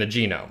else in the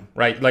genome,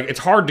 right? Like, it's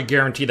hard to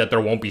guarantee that there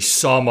won't be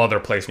some other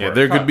place where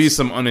there it could be cuts.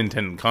 some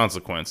unintended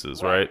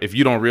consequences, right? If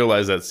you don't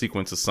realize that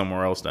sequence is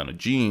somewhere else down a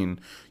gene,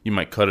 you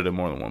might cut it in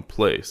more than one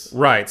place.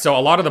 Right. So a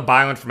lot of the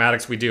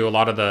bioinformatics we do, a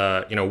lot of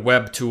the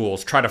web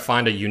tools try to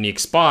find a unique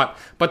spot,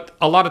 but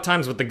a lot of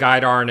times with the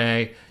guide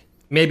RNA,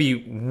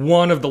 maybe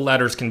one of the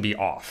letters can be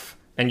off,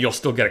 and you'll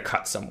still get a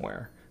cut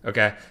somewhere.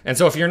 Okay? And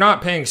so if you're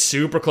not paying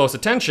super close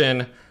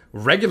attention,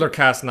 regular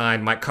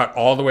Cas9 might cut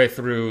all the way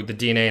through the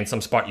DNA in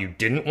some spot you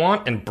didn't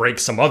want and break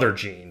some other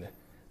gene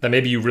that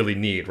maybe you really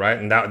need, right?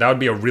 And that would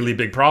be a really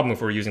big problem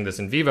if we're using this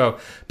in vivo.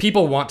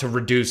 People want to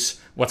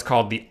reduce what's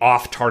called the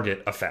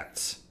off-target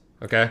effects,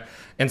 okay?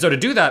 And so to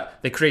do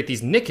that, they create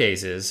these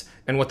nickases,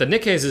 and what the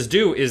nickases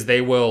do is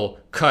they will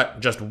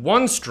cut just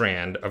one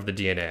strand of the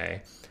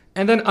DNA,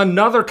 and then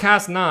another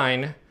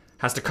Cas9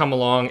 has to come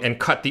along and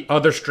cut the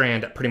other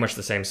strand at pretty much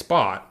the same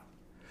spot.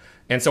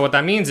 And so what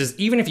that means is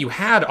even if you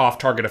had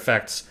off-target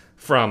effects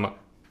from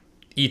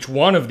each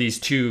one of these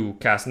two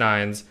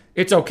Cas9s,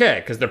 it's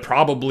okay, because they're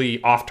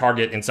probably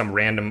off-target in some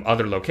random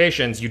other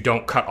locations. You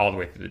don't cut all the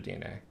way through the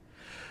DNA.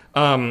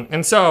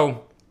 And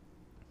so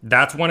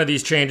that's one of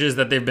these changes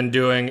that they've been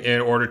doing in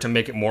order to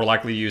make it more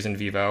likely to use in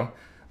vivo.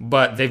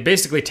 But they've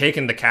basically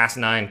taken the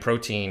Cas9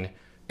 protein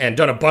and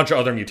done a bunch of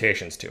other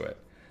mutations to it.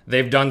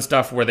 They've done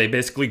stuff where they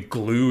basically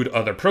glued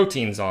other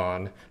proteins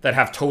on that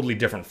have totally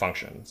different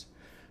functions.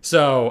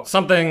 So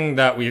something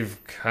that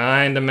we've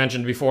kind of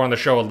mentioned before on the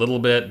show a little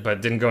bit, but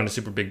didn't go into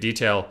super big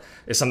detail,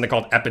 is something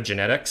called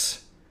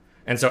epigenetics.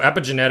 And so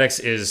epigenetics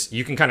is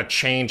you can kind of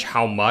change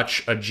how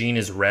much a gene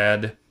is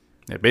read.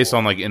 Yeah, based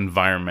on like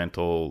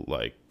environmental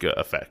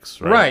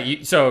effects, right?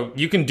 Right. So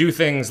you can do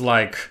things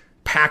like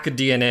pack a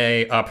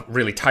DNA up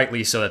really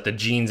tightly so that the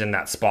genes in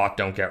that spot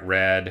don't get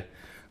read.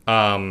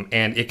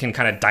 And it can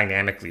kind of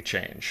dynamically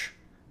change.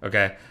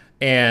 Okay.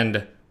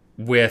 And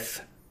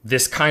with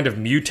this kind of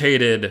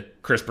mutated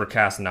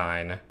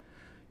CRISPR-Cas9,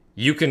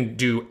 you can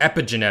do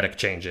epigenetic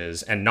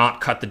changes and not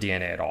cut the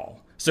DNA at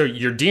all. So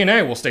your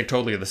DNA will stay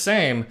totally the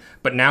same,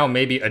 but now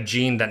maybe a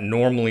gene that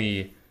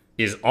normally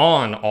is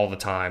on all the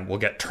time will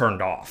get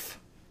turned off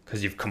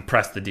because you've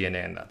compressed the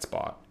DNA in that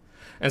spot.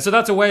 And so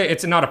that's a way,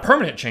 it's not a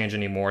permanent change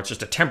anymore, it's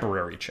just a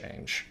temporary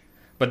change.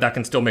 But that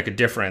can still make a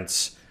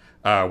difference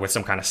with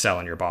some kind of cell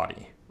in your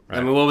body. Right?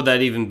 I mean, what would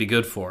that even be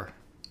good for?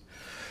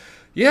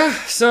 Yeah,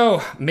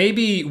 so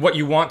maybe what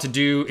you want to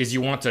do is you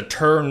want to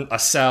turn a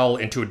cell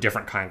into a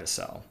different kind of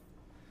cell.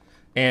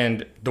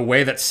 And the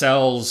way that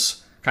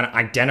cells kind of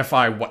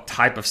identify what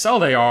type of cell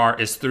they are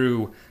is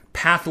through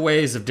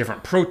pathways of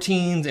different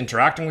proteins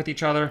interacting with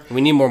each other. We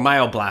need more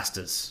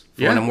myoblasters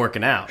for when I'm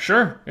working out.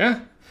 Sure,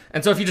 yeah.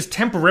 And so if you just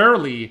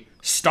temporarily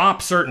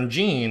stop certain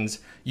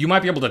genes, you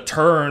might be able to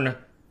turn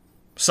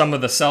some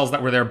of the cells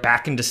that were there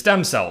back into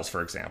stem cells,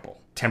 for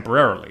example,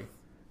 temporarily,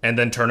 and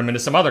then turn them into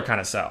some other kind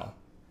of cell.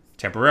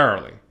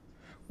 Temporarily.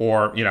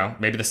 Or,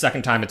 maybe the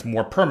second time it's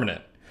more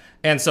permanent.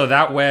 And so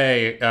that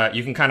way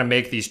you can kind of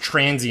make these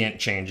transient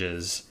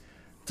changes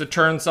to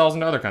turn cells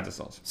into other kinds of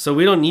cells. So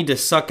we don't need to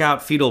suck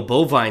out fetal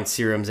bovine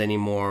serums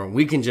anymore.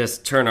 We can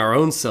just turn our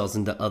own cells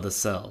into other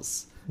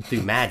cells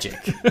through magic.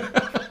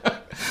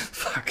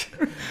 Fuck.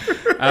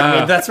 I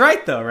mean, that's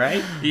right, though,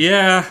 right?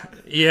 Yeah,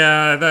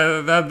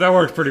 that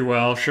works pretty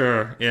well.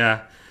 Sure,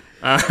 yeah.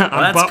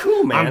 That's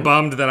cool, man. I'm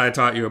bummed that I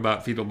taught you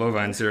about fetal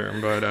bovine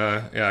serum, but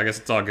yeah, I guess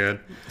it's all good.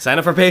 Sign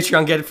up for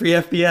Patreon, get free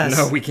FPS.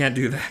 No, we can't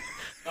do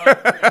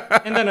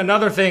that. And then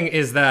another thing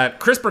is that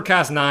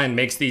CRISPR-Cas9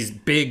 makes these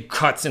big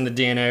cuts in the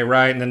DNA,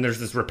 right? And then there's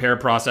this repair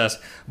process.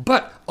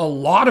 But a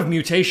lot of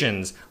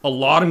mutations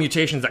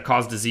that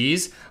cause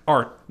disease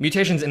are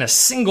mutations in a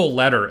single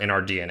letter in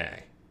our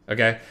DNA,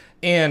 okay?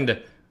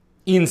 And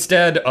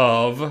instead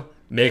of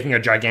making a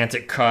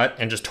gigantic cut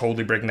and just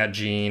totally breaking that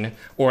gene,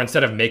 or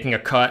instead of making a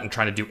cut and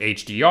trying to do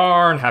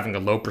HDR and having a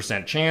low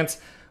 % chance,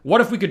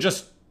 what if we could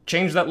just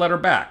change that letter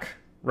back,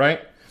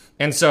 right?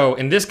 And so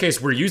in this case,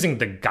 we're using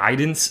the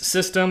guidance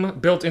system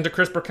built into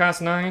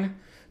CRISPR-Cas9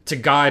 to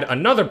guide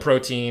another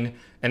protein,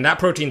 and that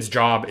protein's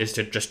job is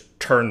to just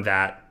turn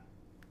that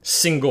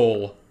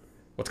single,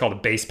 what's called a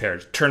base pair,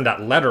 turn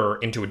that letter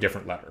into a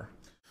different letter.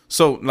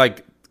 So,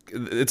 like,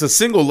 it's a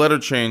single letter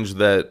change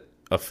that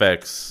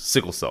affects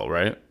sickle cell,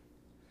 right?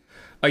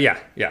 Yeah.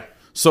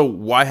 So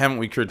why haven't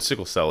we cured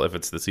sickle cell if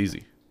it's this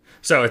easy?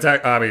 So it's,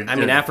 I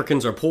mean,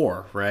 Africans are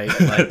poor, right?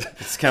 Like,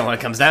 it's kind of what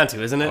it comes down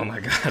to, isn't it? Oh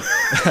my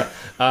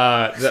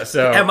God.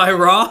 So am I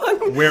wrong?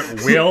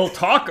 We'll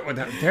talk.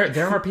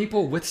 There are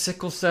people with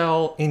sickle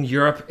cell in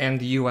Europe and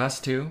the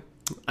U.S. too.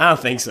 I don't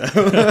think so.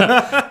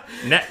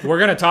 We're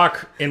gonna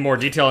talk in more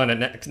detail in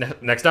the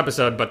next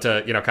episode, but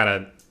to kind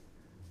of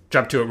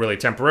jump to it really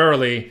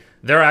temporarily,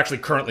 there are actually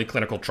currently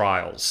clinical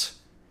trials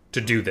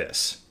to do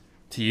this.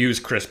 To use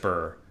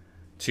CRISPR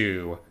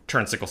to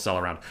turn sickle cell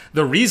around.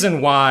 The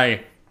reason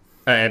why,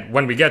 and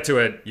when we get to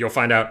it, you'll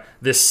find out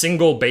this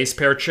single base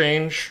pair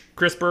change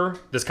CRISPR,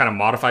 this kind of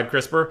modified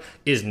CRISPR,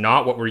 is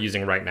not what we're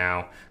using right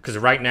now, because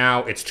right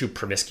now it's too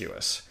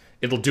promiscuous.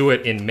 It'll do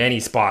it in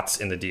many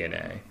spots in the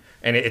DNA,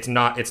 and it's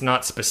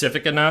not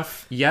specific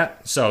enough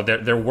yet. So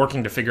they're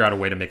working to figure out a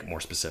way to make it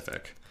more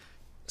specific.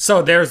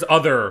 So there's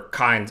other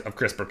kinds of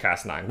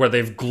CRISPR-Cas9 where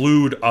they've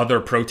glued other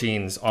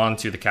proteins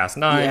onto the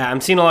Cas9. Yeah, I'm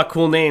seeing a lot of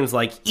cool names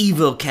like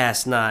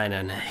EvoCas9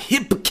 and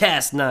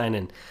HipCas9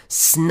 and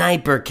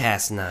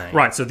SniperCas9.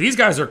 Right, so these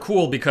guys are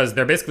cool because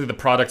they're basically the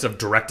products of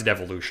directed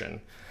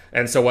evolution.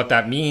 And so what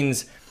that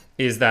means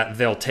is that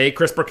they'll take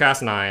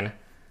CRISPR-Cas9,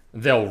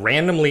 they'll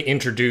randomly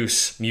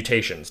introduce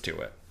mutations to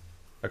it.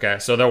 Okay,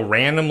 so they'll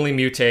randomly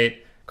mutate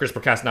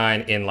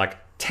CRISPR-Cas9 in like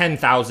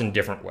 10,000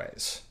 different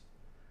ways.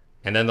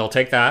 And then they'll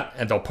take that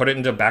and they'll put it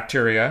into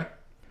bacteria.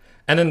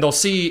 And then they'll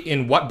see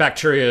in what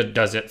bacteria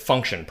does it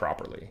function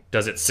properly.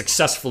 Does it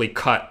successfully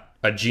cut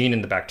a gene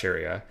in the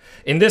bacteria?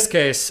 In this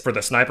case, for the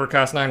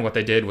SniperCas9, what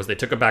they did was they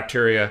took a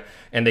bacteria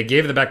and they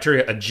gave the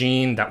bacteria a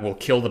gene that will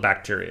kill the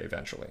bacteria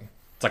eventually.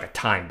 It's like a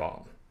time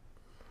bomb.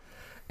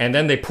 And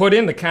then they put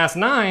in the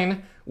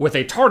Cas9 with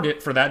a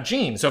target for that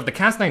gene. So if the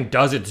Cas9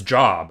 does its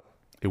job,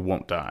 it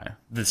won't die.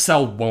 The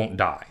cell won't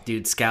die.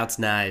 Dude, Scout's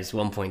Knives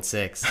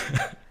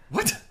 1.6.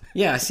 What?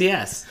 Yeah,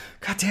 CS.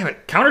 God damn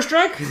it.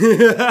 Counter-Strike?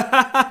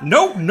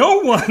 No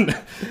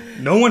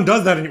one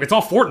does that anymore. It's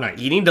all Fortnite.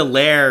 You need to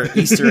layer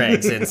Easter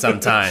eggs in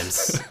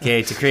sometimes,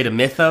 okay, to create a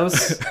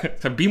mythos.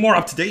 To be more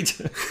up to date.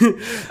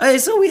 Hey,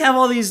 so we have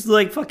all these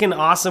like fucking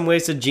awesome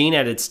ways to gene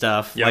edit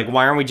stuff. Yep. Like,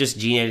 why aren't we just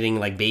gene editing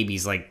like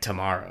babies like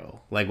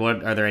tomorrow? Like,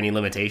 what are there any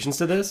limitations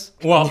to this?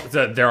 Well,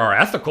 there are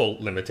ethical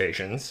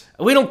limitations.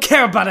 We don't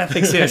care about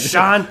ethics here,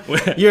 Sean.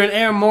 You're an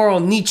amoral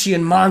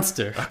Nietzschean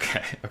monster.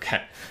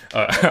 Okay.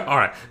 All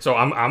right. So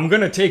I'm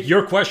going to take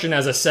your question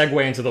as a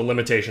segue into the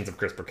limitations of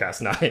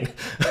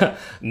CRISPR-Cas9,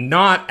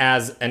 not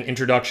as an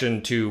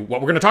introduction to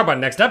what we're going to talk about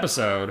next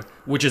episode,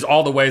 which is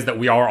all the ways that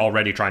we are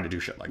already trying to do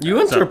shit like that.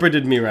 You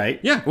interpreted me right.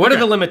 Yeah. What are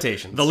the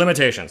limitations? The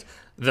limitations.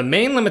 The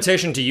main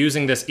limitation to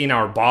using this in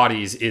our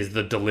bodies is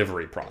the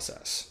delivery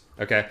process.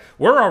 Okay.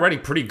 We're already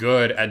pretty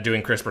good at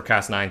doing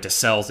CRISPR-Cas9 to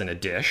cells in a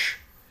dish.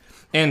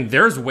 And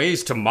there's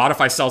ways to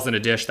modify cells in a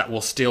dish that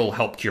will still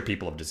help cure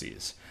people of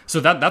disease. So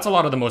that's a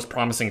lot of the most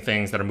promising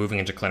things that are moving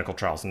into clinical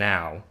trials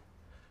now.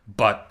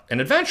 But an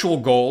eventual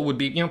goal would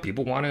be,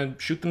 people want to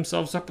shoot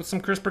themselves up with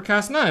some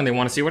CRISPR-Cas9. They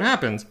want to see what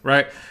happens,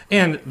 right?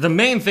 And the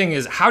main thing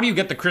is, how do you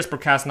get the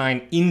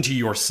CRISPR-Cas9 into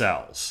your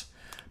cells?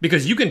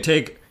 Because you can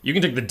take the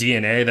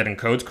DNA that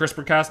encodes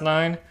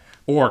CRISPR-Cas9,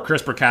 or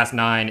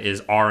CRISPR-Cas9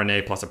 is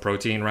RNA plus a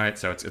protein, right?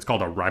 So it's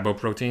called a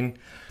riboprotein.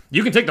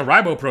 You can take the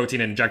riboprotein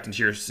and inject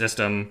into your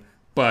system,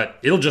 but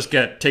it'll just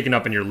get taken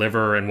up in your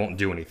liver and won't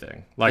do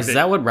anything. Is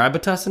that what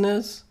Robitussin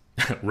is?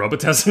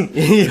 Robitussin?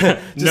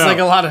 Yeah, just like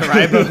a lot of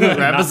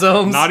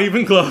ribosomes? Not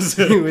even close.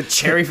 With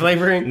cherry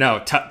flavoring? No,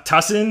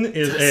 tussin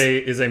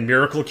is a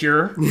miracle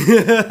cure. You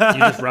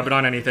just rub it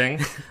on anything.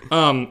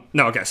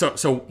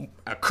 So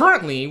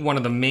currently, one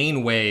of the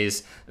main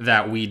ways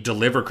that we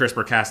deliver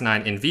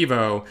CRISPR-Cas9 in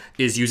vivo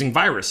is using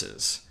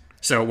viruses.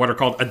 So what are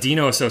called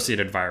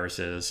adeno-associated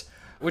viruses,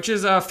 which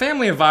is a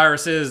family of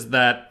viruses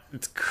that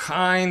it's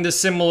kind of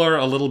similar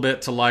a little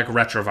bit to like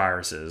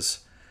retroviruses,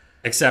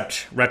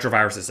 except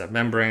retroviruses have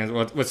membranes.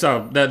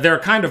 So they're a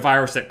kind of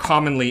virus that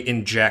commonly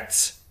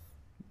injects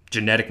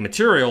genetic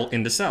material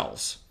into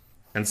cells.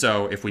 And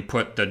so if we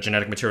put the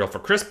genetic material for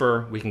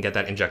CRISPR, we can get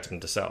that injected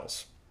into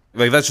cells.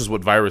 Like, that's just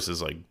what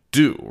viruses, like,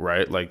 do,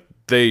 right? Like,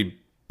 they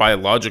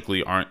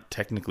biologically aren't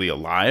technically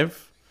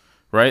alive,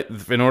 right?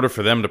 In order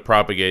for them to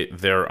propagate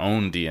their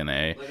own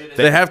DNA,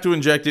 they have to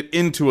inject it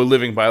into a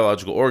living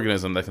biological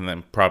organism that can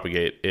then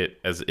propagate it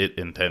as it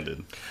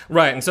intended.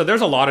 Right, and so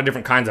there's a lot of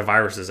different kinds of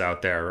viruses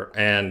out there,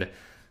 and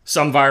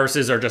some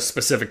viruses are just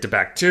specific to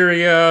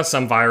bacteria,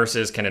 some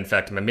viruses can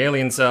infect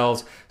mammalian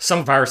cells,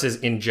 some viruses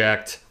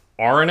inject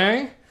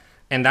RNA,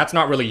 and that's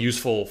not really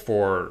useful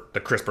for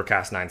the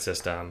CRISPR-Cas9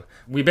 system.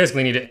 We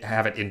basically need to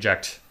have it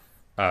inject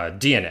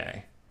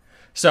DNA.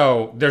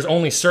 So there's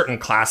only certain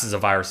classes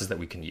of viruses that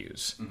we can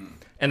use.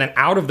 And then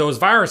out of those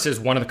viruses,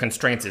 one of the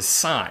constraints is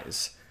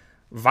size.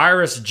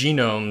 Virus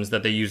genomes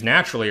that they use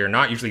naturally are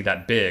not usually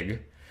that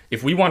big.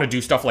 If we want to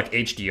do stuff like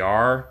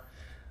HDR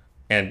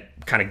and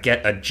kind of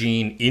get a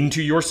gene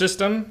into your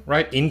system,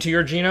 right, into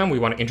your genome, we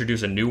want to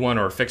introduce a new one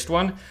or a fixed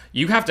one,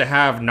 you have to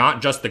have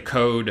not just the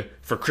code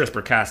for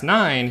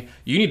CRISPR-Cas9,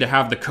 you need to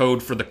have the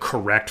code for the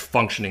correct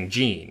functioning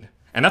gene.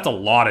 And that's a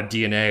lot of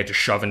DNA to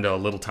shove into a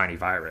little tiny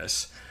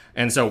virus.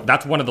 And so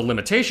that's one of the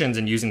limitations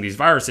in using these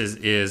viruses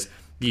is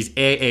these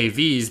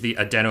AAVs, the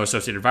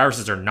adeno-associated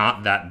viruses, are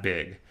not that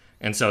big.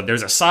 And so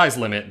there's a size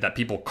limit that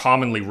people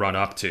commonly run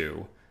up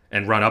to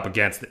and run up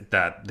against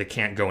that they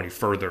can't go any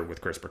further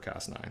with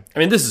CRISPR-Cas9. I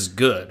mean, this is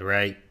good,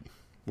 right?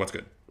 What's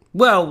good?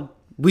 Well,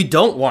 we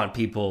don't want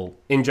people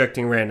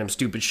injecting random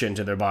stupid shit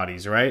into their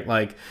bodies, right?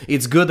 Like,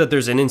 it's good that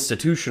there's an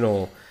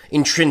institutional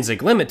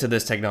intrinsic limit to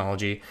this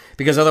technology,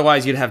 because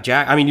otherwise you'd have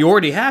you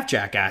already have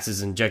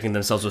jackasses injecting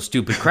themselves with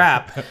stupid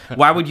crap.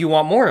 Why would you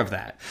want more of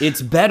that?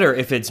 It's better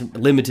if it's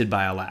limited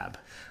by a lab.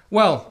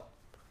 Well,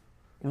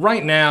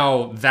 right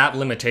now, that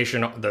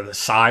limitation, the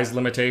size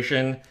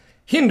limitation,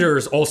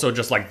 hinders also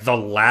just like the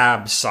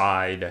lab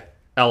side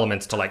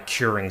elements to like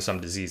curing some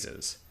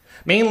diseases.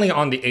 Mainly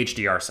on the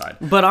HDR side.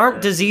 But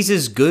aren't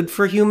diseases good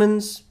for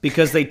humans?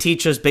 Because they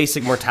teach us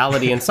basic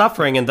mortality and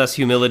suffering and thus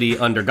humility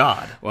under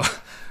God. Well,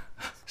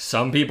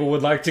 some people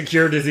would like to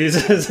cure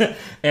diseases.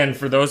 And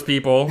for those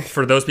people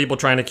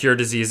trying to cure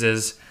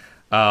diseases,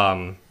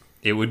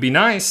 it would be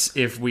nice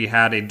if we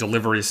had a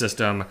delivery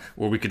system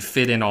where we could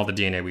fit in all the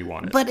DNA we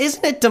wanted. But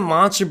isn't it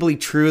demonstrably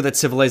true that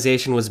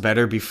civilization was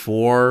better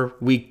before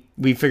we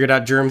figured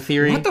out germ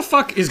theory? What the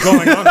fuck is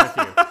going on with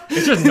you?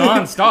 It's just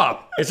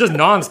nonstop. It's just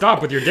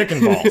nonstop with your dick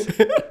and balls.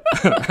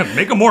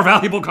 Make a more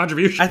valuable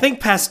contribution. I think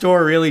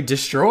Pasteur really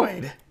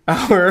destroyed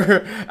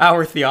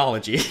our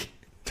theology.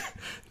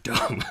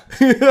 Dumb.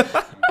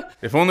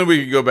 If only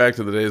we could go back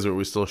to the days where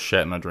we still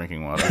shat in our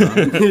drinking water.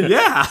 Huh?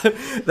 Yeah,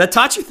 that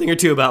taught you a thing or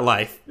two about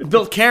life. It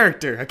built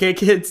character, okay,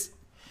 kids?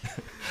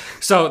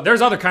 So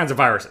there's other kinds of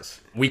viruses.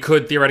 We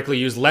could theoretically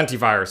use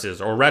lentiviruses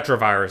or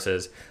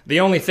retroviruses. The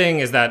only thing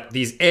is that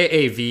these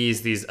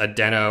AAVs, these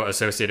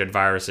adeno-associated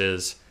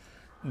viruses,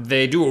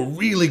 they do a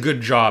really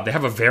good job. They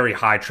have a very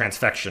high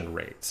transfection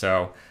rate.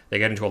 So they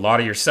get into a lot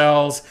of your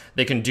cells.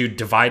 They can do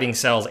dividing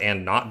cells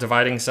and not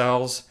dividing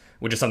cells,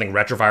 which is something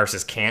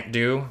retroviruses can't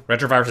do.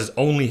 Retroviruses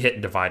only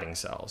hit dividing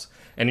cells.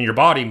 And in your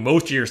body,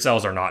 most of your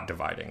cells are not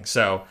dividing.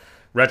 So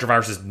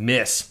retroviruses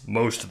miss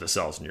most of the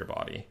cells in your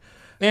body.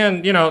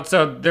 And,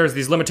 so there's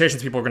these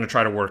limitations people are going to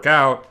try to work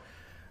out.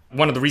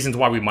 One of the reasons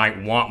why we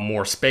might want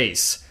more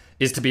space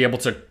is to be able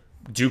to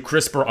do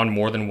CRISPR on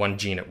more than one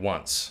gene at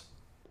once.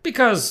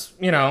 Because,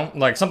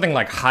 like something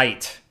like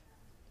height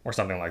or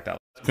something like that.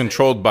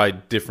 Controlled by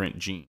different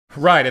genes.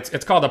 Right,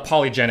 it's called a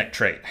polygenic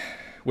trait,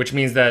 which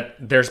means that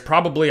there's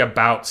probably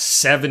about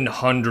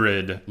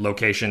 700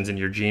 locations in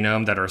your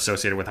genome that are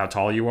associated with how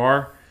tall you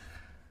are.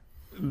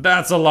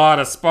 That's a lot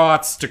of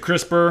spots to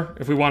CRISPR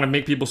if we want to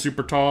make people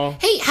super tall.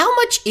 Hey, how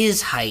much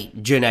is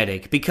height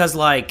genetic? Because,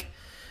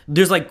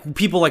 there's,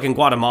 people, in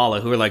Guatemala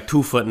who are,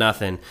 2 foot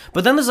nothing.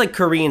 But then there's,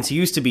 Koreans who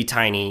used to be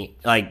tiny,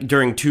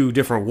 during 2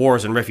 different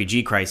wars and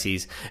refugee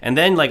crises. And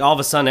then, all of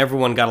a sudden,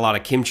 everyone got a lot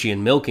of kimchi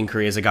and milk in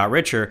Korea as it got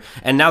richer.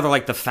 And now they're,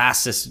 the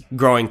fastest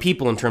growing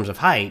people in terms of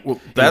height.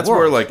 Well, that's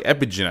where,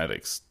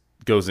 epigenetics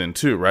goes in,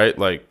 too, right?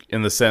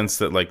 In the sense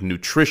that,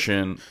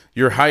 nutrition,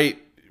 your height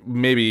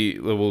maybe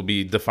will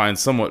be defined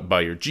somewhat by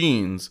your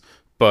genes,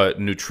 but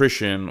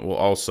nutrition will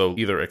also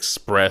either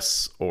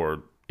express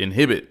or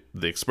inhibit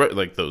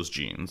those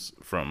genes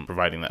from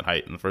providing that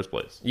height in the first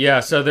place. Yeah,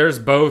 so there's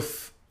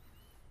genetics,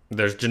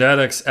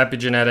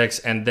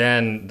 epigenetics, and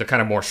then the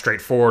kind of more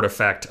straightforward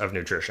effect of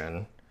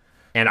nutrition.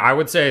 And I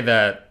would say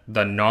that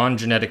the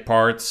non-genetic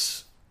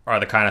parts are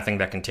the kind of thing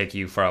that can take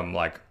you from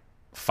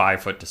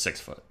 5 foot to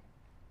 6 foot.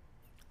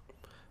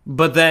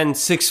 But then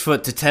 6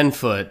 foot to 10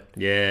 foot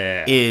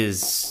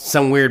is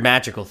some weird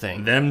magical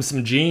thing. Them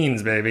some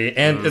genes, baby.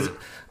 And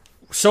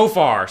so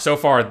far,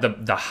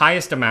 the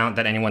highest amount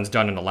that anyone's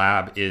done in a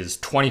lab is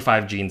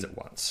 25 genes at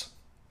once,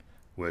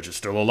 which is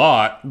still a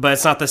lot. But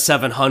it's not the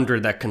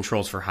 700 that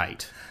controls for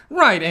height.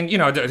 Right, and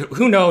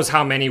who knows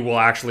how many will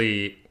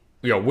actually,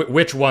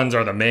 which ones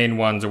are the main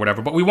ones or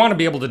whatever. But we want to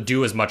be able to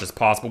do as much as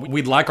possible.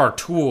 We'd like our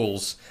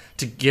tools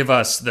to give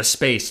us the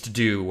space to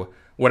do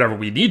whatever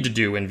we need to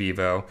do in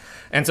vivo.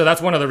 And so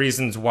that's one of the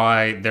reasons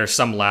why there's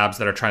some labs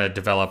that are trying to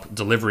develop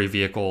delivery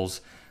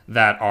vehicles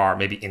that are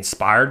maybe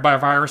inspired by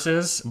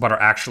viruses, but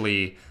are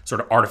actually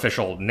sort of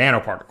artificial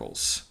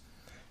nanoparticles,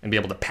 and be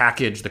able to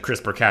package the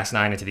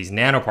CRISPR-Cas9 into these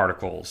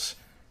nanoparticles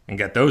and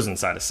get those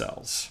inside of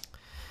cells.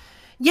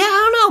 Yeah, I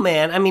don't know,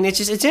 man. I mean, it's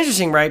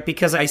interesting, right?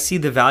 Because I see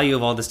the value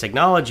of all this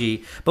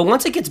technology, but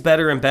once it gets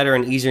better and better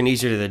and easier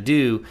to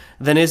do,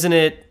 then isn't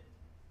it?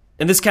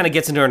 And this kind of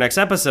gets into our next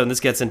episode, and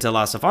this gets into a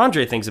lot of stuff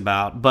Andre thinks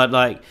about. But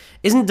like,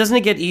 doesn't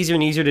it get easier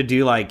and easier to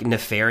do like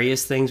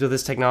nefarious things with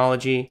this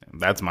technology?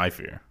 That's my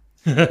fear.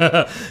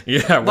 Yeah,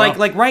 well,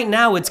 like right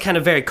now, it's kind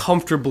of very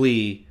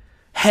comfortably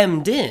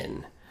hemmed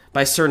in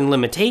by certain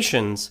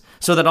limitations,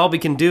 so that all we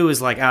can do is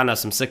like, I don't know,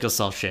 some sickle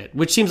cell shit,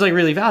 which seems like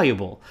really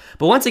valuable.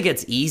 But once it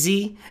gets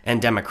easy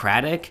and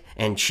democratic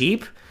and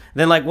cheap,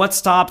 then like, what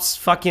stops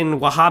fucking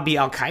Wahhabi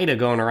Al Qaeda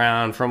going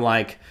around from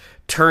like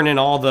turning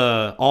all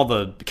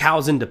the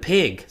cows into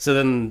pig? So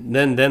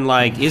then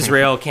like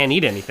Israel can't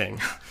eat anything.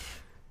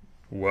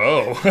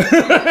 Whoa.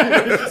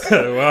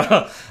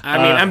 Well, I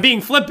mean, I'm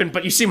being flippant,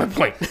 but you see my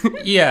point.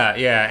 yeah,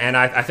 and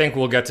I think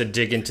we'll get to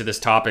dig into this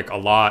topic a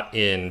lot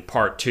in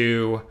part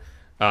 2.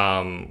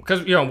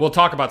 Because, we'll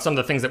talk about some of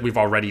the things that we've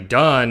already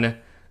done,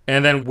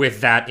 and then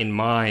with that in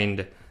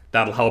mind,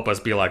 that'll help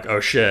us be like, oh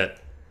shit,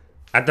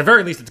 at the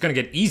very least, it's going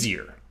to get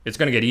easier. It's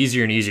going to get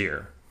easier and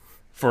easier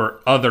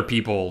for other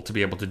people to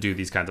be able to do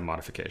these kinds of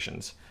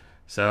modifications.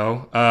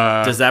 So,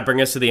 does that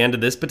bring us to the end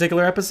of this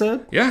particular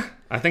episode? Yeah,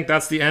 I think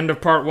that's the end of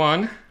part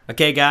 1.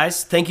 Okay,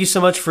 guys, thank you so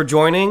much for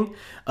joining.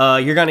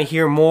 You're going to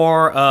hear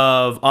more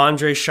of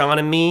Andre, Sean,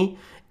 and me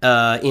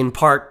in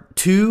part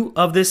 2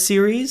 of this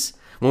series,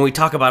 when we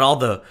talk about all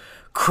the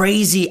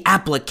crazy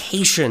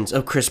applications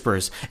of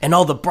CRISPRs and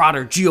all the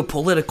broader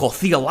geopolitical,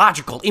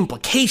 theological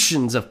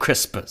implications of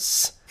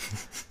CRISPRs.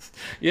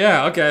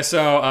 Yeah, okay,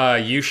 so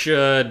you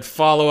should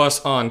follow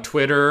us on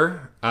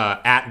Twitter,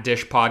 at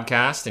Dish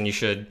Podcast, and you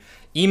should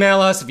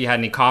email us if you had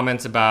any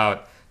comments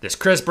about this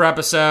CRISPR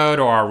episode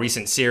or our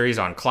recent series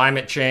on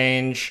climate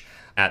change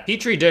at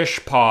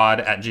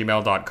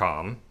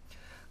petridishpod@gmail.com.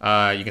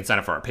 You can sign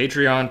up for our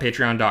Patreon,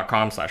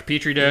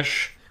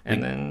 patreon.com/petridish.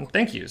 And then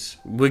thank yous.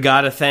 We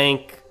gotta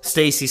thank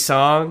Stacy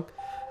Song,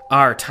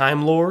 our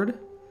Time Lord.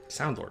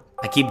 Sound Lord.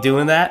 I keep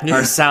doing that.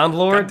 Our Sound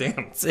Lord.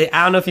 Goddamn.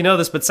 I don't know if you know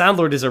this, but Sound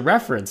Lord is a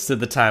reference to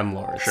the Time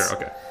Lords. Sure,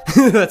 okay.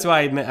 That's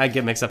why I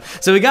get mixed up.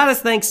 So we gotta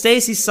thank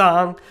Stacy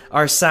Song,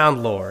 our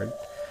Sound Lord,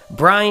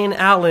 Brian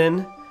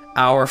Allen,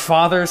 our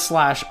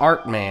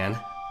father/art man.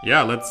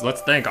 Yeah, let's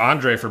thank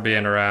Andre for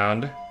being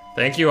around.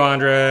 Thank you,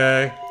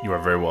 Andre. You are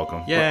very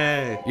welcome.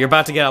 Yay. You're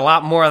about to get a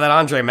lot more of that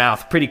Andre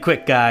mouth pretty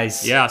quick,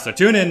 guys. Yeah, so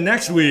tune in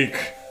next week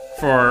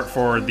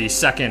for the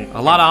second.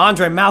 A lot of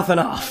Andre mouthing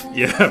off.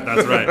 Yeah,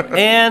 that's right.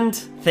 And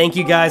thank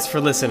you guys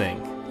for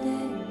listening.